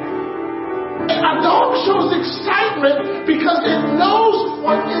 A dog shows excitement because it knows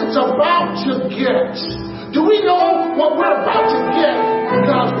what it's about to get. Do we know what we're about to get when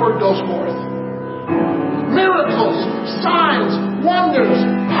God's Word goes forth? Miracles, signs, wonders,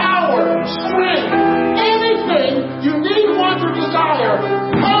 power, strength, anything you need, want, or desire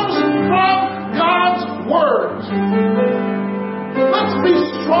comes from God's Word. Let's be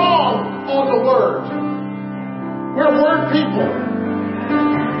strong on the Word. We're Word people.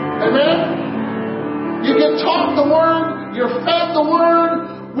 Amen? You get taught the Word, you're fed the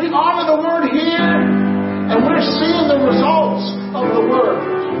Word, we honor the Word here, and we're seeing the results of the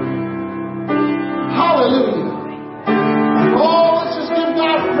Word. Hallelujah. Oh, let's just give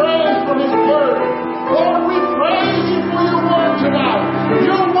God praise for His Word. Lord, we praise You for Your Word tonight.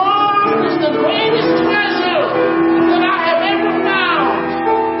 Your Word is the greatest treasure that I have ever found.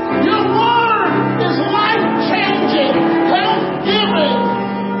 Your Word is life-changing, health-giving,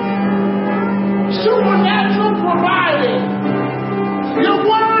 supernatural providing. Your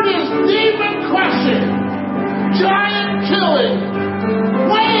Word is demon-crushing, giant-killing,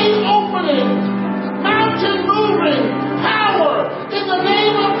 way opening, mountain moving power in the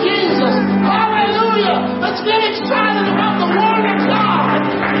name of Jesus. Hallelujah. Let's get excited about the Word of God.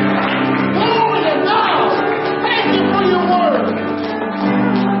 Glory to God. Thank You for Your Word.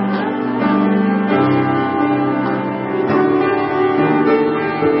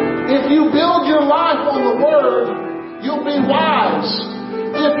 If you build your life on the Word, you'll be wise.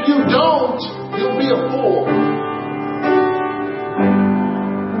 If you don't, you'll be a fool.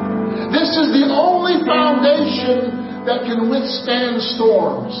 This is the only foundation that can withstand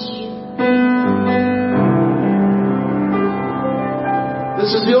storms.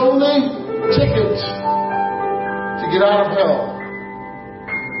 This is the only ticket to get out of hell.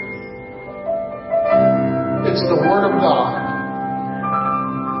 It's the Word of God.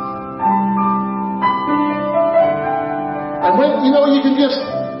 And when, you can just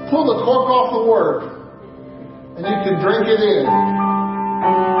pull the cork off the Word and you can drink it in.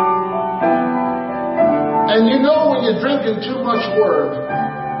 And you know when you're drinking too much Word,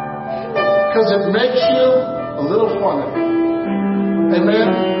 because it makes you a little funny.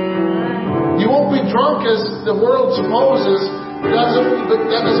 Amen? You won't be drunk as the world supposes. That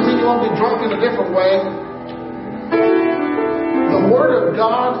doesn't mean you won't be drunk in a different way. The Word of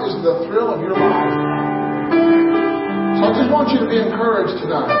God is the thrill of your life. So I just want you to be encouraged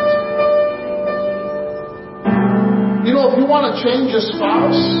tonight. If you want to change your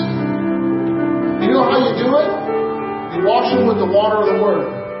spouse, you know how you do it? You wash them with the water of the Word.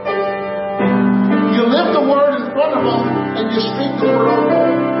 You live the Word in front of them and you speak the Word over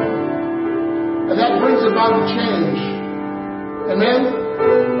them. And that brings about a change. Amen?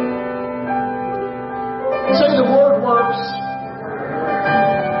 Say the Word works.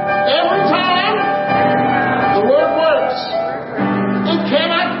 Every time the Word works. It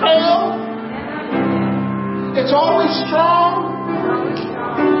cannot fail. It's always strong.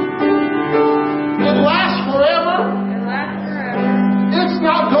 It lasts forever. It's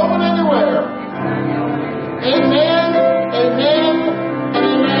not going anywhere. Amen, amen, and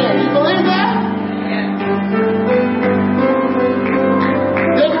amen. You believe that?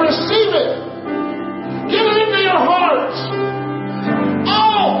 Then receive it. Get it into your heart.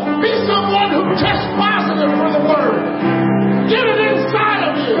 Oh, be someone who tests positive for the Word. Get it inside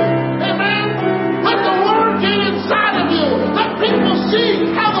of you. Amen. Let the Word get inside of you. Let people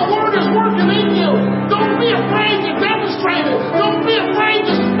see how the Word is working in you. Don't be afraid to demonstrate it. Don't be afraid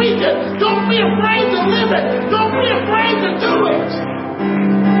to speak it. Don't be afraid to live it. Don't be afraid to do it.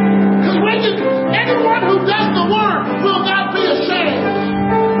 Because anyone who does the Word will not be ashamed.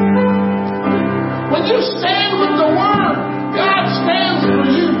 When you stand with the Word, God stands for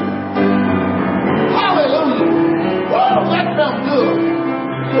you. Hallelujah. Whoa, that felt good.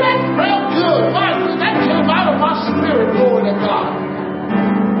 That felt good. That came out of my spirit, glory to God.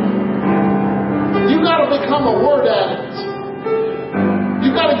 You got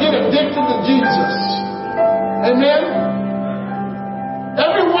get addicted to Jesus. Amen?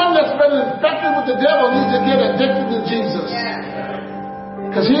 Everyone that's been infected with the devil needs to get addicted to Jesus.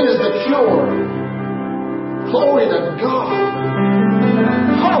 Because He is the cure. Glory to God.